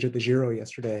won a stage at the Giro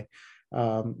yesterday,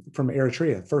 from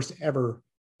Eritrea, first ever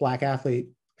Black athlete,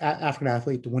 African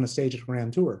athlete to win a stage at the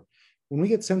Grand Tour. When we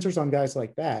get sensors on guys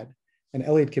like that, and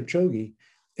Eliud Kipchoge,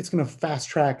 it's going to fast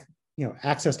track,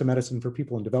 access to medicine for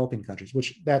people in developing countries.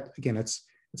 Which again, it's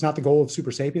not the goal of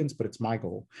Super Sapiens, but it's my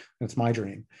goal and it's my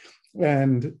dream.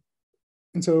 And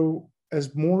so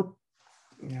as more,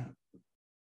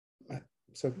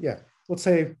 let's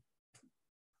say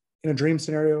in a dream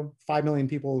scenario, 5 million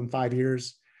people in 5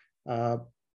 years.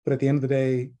 But at the end of the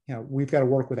day, we've got to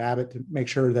work with Abbott to make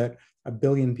sure that 1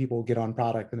 billion people get on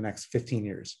product in the next 15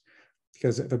 years.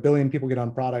 Because if 1 billion people get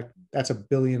on product, that's 1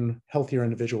 billion healthier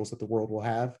individuals that the world will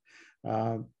have.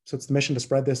 So it's the mission to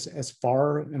spread this as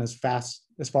far and as fast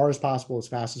as possible, as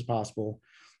fast as possible.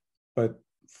 But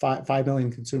 5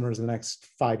 million consumers in the next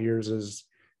 5 years is,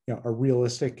 a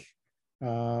realistic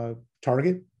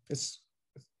target. It's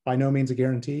by no means a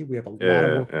guarantee. We have a lot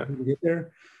of work to get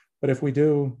there. But if we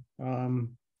do,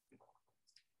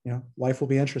 life will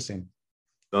be interesting.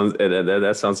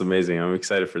 That sounds amazing. I'm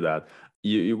excited for that.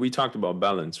 We talked about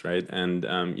balance, right? And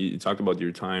you talked about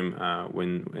your time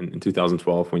when in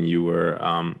 2012 when you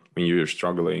were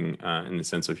struggling in the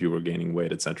sense of you were gaining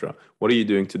weight, etc. What are you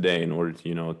doing today in order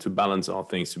to to balance all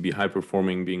things, to be high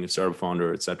performing, being a startup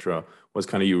founder, etc.? What's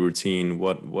kind of your routine?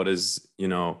 What is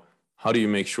how do you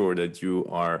make sure that you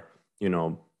are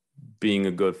being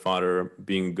a good father,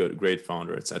 being a great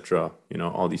founder, etc.?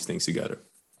 All these things together.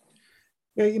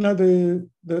 Yeah,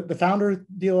 the founder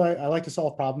deal. I like to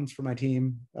solve problems for my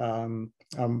team.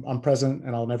 I'm present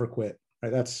and I'll never quit.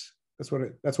 Right. That's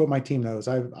what my team knows.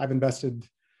 I've invested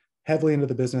heavily into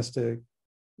the business to,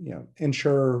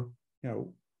 ensure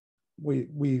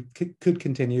we could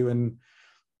continue. And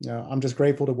I'm just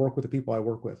grateful to work with the people I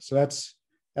work with. So that's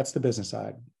the business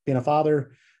side. Being a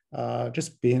father,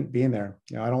 just being there.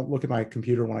 I don't look at my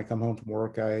computer when I come home from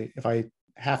work. If I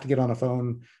have to get on a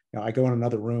phone, I go in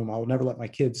another room. I'll never let my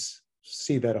kids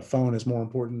see that a phone is more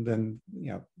important than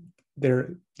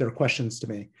their questions to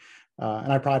me.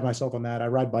 And I pride myself on that. I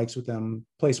ride bikes with them,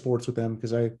 play sports with them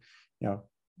because I got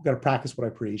to practice what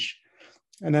I preach.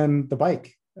 And then the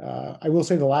bike. I will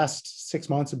say the last 6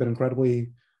 months have been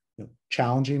incredibly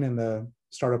challenging in the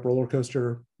startup roller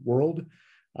coaster world.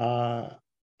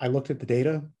 I looked at the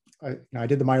data. I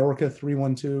did the Majorca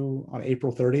 312 on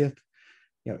April 30th.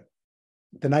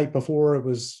 The night before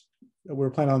we were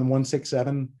planning on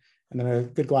 167, and then a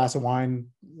good glass of wine.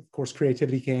 Of course,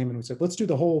 creativity came, and we said, let's do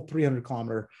the whole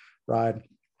 300-kilometer ride.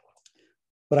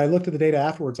 But I looked at the data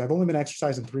afterwards. I've only been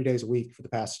exercising 3 days a week for the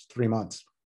past 3 months.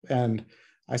 And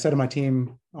I said to my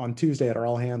team on Tuesday at our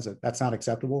all hands that that's not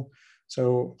acceptable.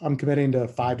 So I'm committing to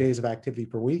 5 days of activity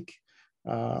per week.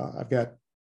 I've got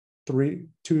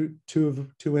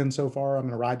two in so far. I'm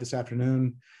going to ride this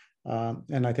afternoon.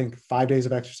 And I think 5 days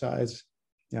of exercise.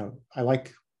 I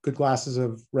like good glasses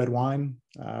of red wine.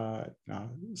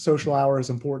 Social hour is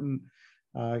important.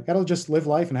 Got to just live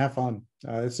life and have fun.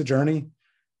 It's a journey,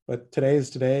 but today is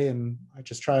today. And I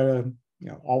just try to,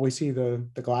 always see the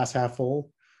glass half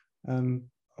full and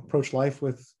approach life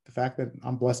with the fact that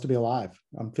I'm blessed to be alive.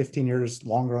 I'm 15 years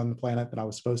longer on the planet than I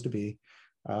was supposed to be.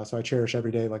 So I cherish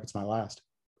every day like it's my last.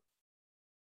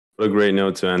 What a great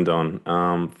note to end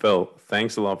on. Phil,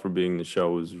 thanks a lot for being on the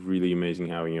show. It was really amazing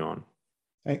having you on.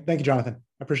 Thank you, Jonathan.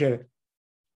 I appreciate it.